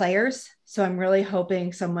great players. So I'm really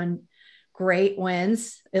hoping someone great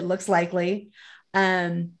wins. It looks likely. Who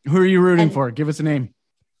are you rooting for? Give us a name.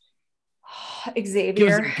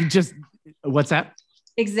 Xavier. What's that?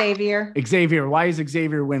 Xavier. Why is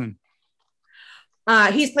Xavier winning?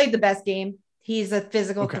 He's played the best game. He's a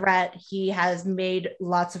physical threat. He has made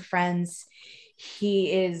lots of friends.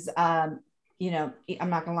 He is, I'm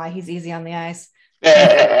not gonna lie, he's easy on the ice.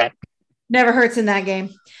 Never hurts in that game.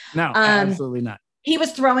 No, absolutely not. He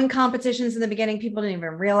was throwing competitions in the beginning. People didn't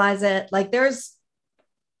even realize it.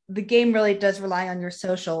 The game really does rely on your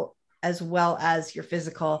social as well as your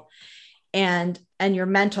physical and your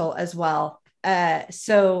mental as well.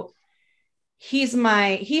 So he's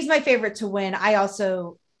my favorite to win. I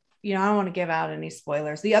also, I don't want to give out any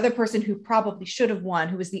spoilers. The other person who probably should have won,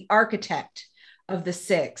 who was the architect of the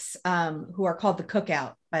 6, who are called the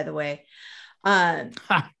Cookout, by the way.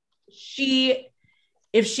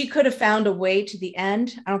 If she could have found a way to the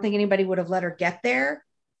end, I don't think anybody would have let her get there.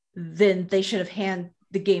 Then they should have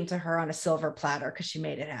the game to her on a silver platter because she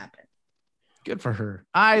made it happen. Good for her.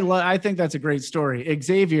 I think that's a great story.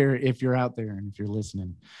 Xavier, if you're out there and if you're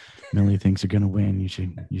listening, Millie thinks you're going to win. You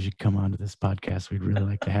should come on to this podcast. We'd really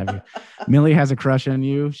like to have you. Millie has a crush on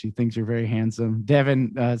you. She thinks you're very handsome.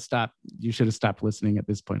 Devin, stop. You should have stopped listening at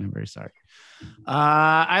this point. I'm very sorry.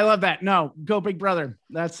 I love that. No, go Big Brother.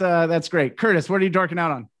 That's great. Curtis, what are you dorking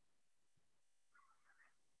out on?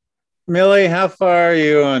 Millie, how far are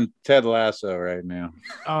you on Ted Lasso right now?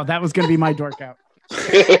 Oh, that was going to be my dork out.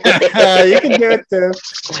 You can do it too.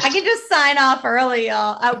 I can just sign off early,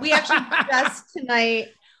 y'all. We actually just tonight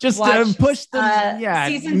just push the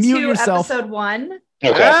season mute 2 yourself. episode 1.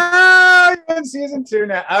 Okay. Oh, you're in season 2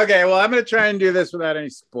 now. Okay, well, I'm going to try and do this without any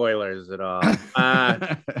spoilers at all.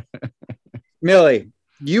 Millie,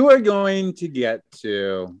 you are going to get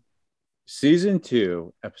to season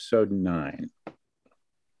 2, episode 9.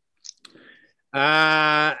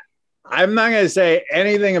 I'm not going to say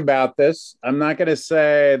anything about this. I'm not going to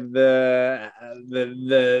say the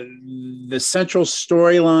central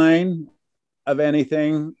storyline of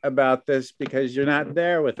anything about this because you're not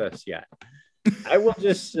there with us yet. I will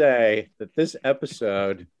just say that this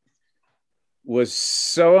episode was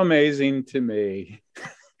so amazing to me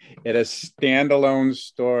in a standalone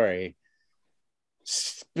story.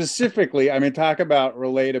 Specifically, I mean, talk about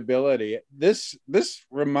relatability. This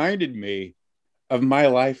reminded me of my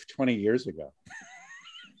life 20 years ago,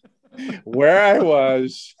 where I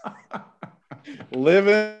was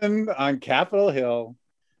living on Capitol Hill,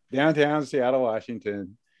 downtown Seattle,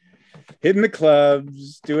 Washington, hitting the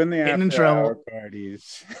clubs, doing the after-hour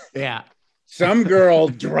parties. Yeah. Some girl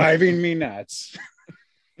driving me nuts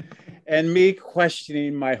and me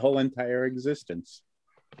questioning my whole entire existence.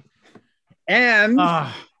 And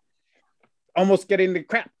almost getting the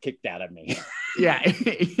crap kicked out of me. Yeah.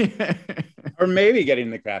 Or maybe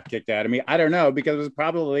getting the crap kicked out of me. I don't know, because it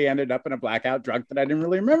probably ended up in a blackout drunk that I didn't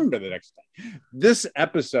really remember the next day. This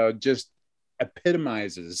episode just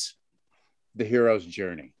epitomizes the hero's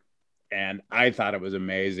journey. And I thought it was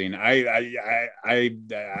amazing. I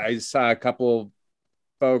saw a couple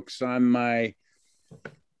folks on my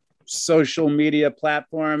social media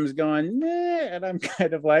platforms going, meh, and I'm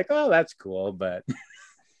kind of like, oh, that's cool, but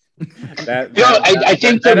I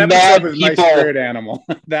think the mad people, my spirit animal.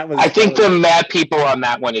 I think the mad people on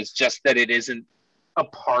that one is just that it isn't a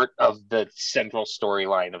part of the central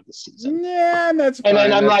storyline of the season. Yeah, that's fine. And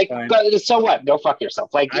then I'm that's like, fine. So what? Go fuck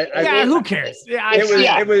yourself. Like, who cares?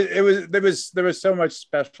 Yeah, there was so much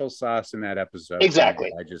special sauce in that episode. Exactly.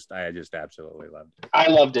 I just absolutely loved it. I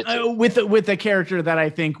loved it too. With a character that I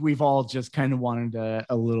think we've all just kind of wanted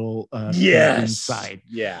a little inside.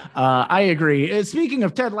 Yeah. I agree. Speaking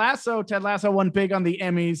of Ted Lasso won big on the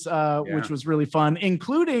Emmys, which was really fun,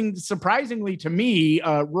 including surprisingly to me,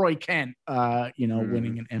 Roy Kent,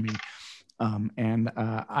 winning an Emmy. And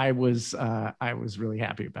I was really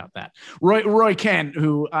happy about that. Roy Kent,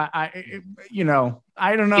 who I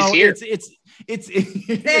don't know.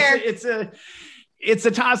 It's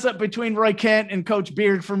a toss up between Roy Kent and Coach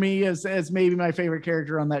Beard for me as maybe my favorite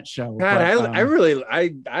character on that show. God,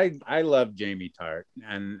 I love Jamie Tart,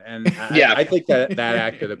 and I think that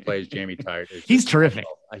actor that plays Jamie Tart he's terrific.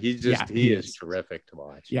 He is terrific to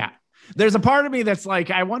watch. Yeah. There's a part of me that's like,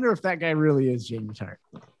 I wonder if that guy really is Jamie Tart.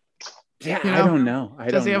 Yeah, I don't know.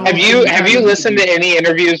 Have you listened to any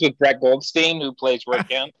interviews with Brett Goldstein, who plays Roy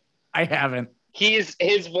Kent? I haven't. His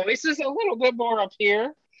voice is a little bit more up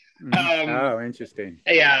here. Interesting.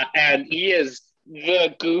 Yeah, and he is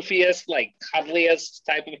the goofiest, like cuddliest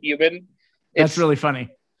type of human. That's really funny.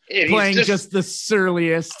 Playing just the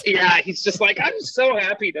surliest. Yeah, he's just like, I'm so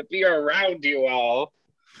happy to be around you all.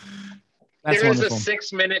 There is a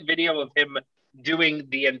 6-minute video of him doing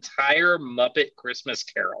the entire Muppet Christmas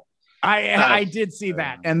Carol. I did see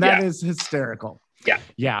that, and that is hysterical.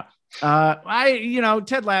 Yeah.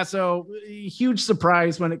 Ted Lasso, huge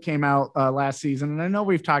surprise when it came out last season, and I know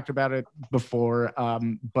we've talked about it before,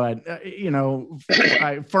 but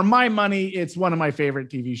for my money, it's one of my favorite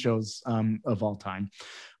TV shows of all time.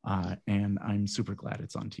 And I'm super glad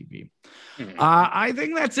it's on TV. I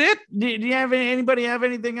think that's it. Do you have anybody have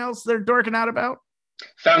anything else they're dorking out about?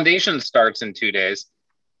 Foundation starts in 2 days.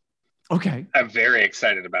 Okay. I'm very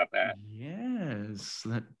excited about that. Yes,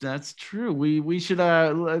 that's true. We should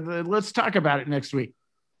let's talk about it next week.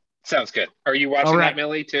 Sounds good. Are you watching that,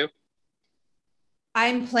 Millie, too?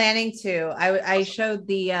 I'm planning to. I showed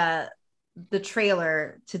the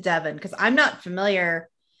trailer to Devin because I'm not familiar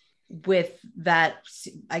with that.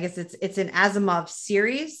 I guess it's an Asimov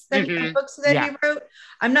series that books that he wrote.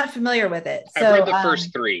 I'm not familiar with it. So I read the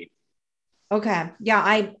first 3. Okay.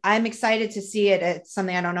 Yeah, I'm excited to see it. It's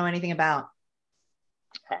something I don't know anything about.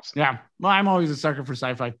 Awesome. Yeah. Well, I'm always a sucker for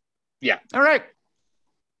sci-fi. Yeah. All right.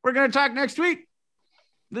 We're going to talk next week.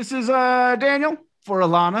 This is Daniel for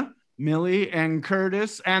Alana, Millie, and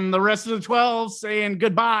Curtis, and the rest of the 12 saying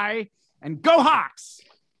goodbye and go Hawks.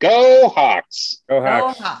 Go Hawks. Go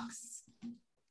Hawks. Go Hawks.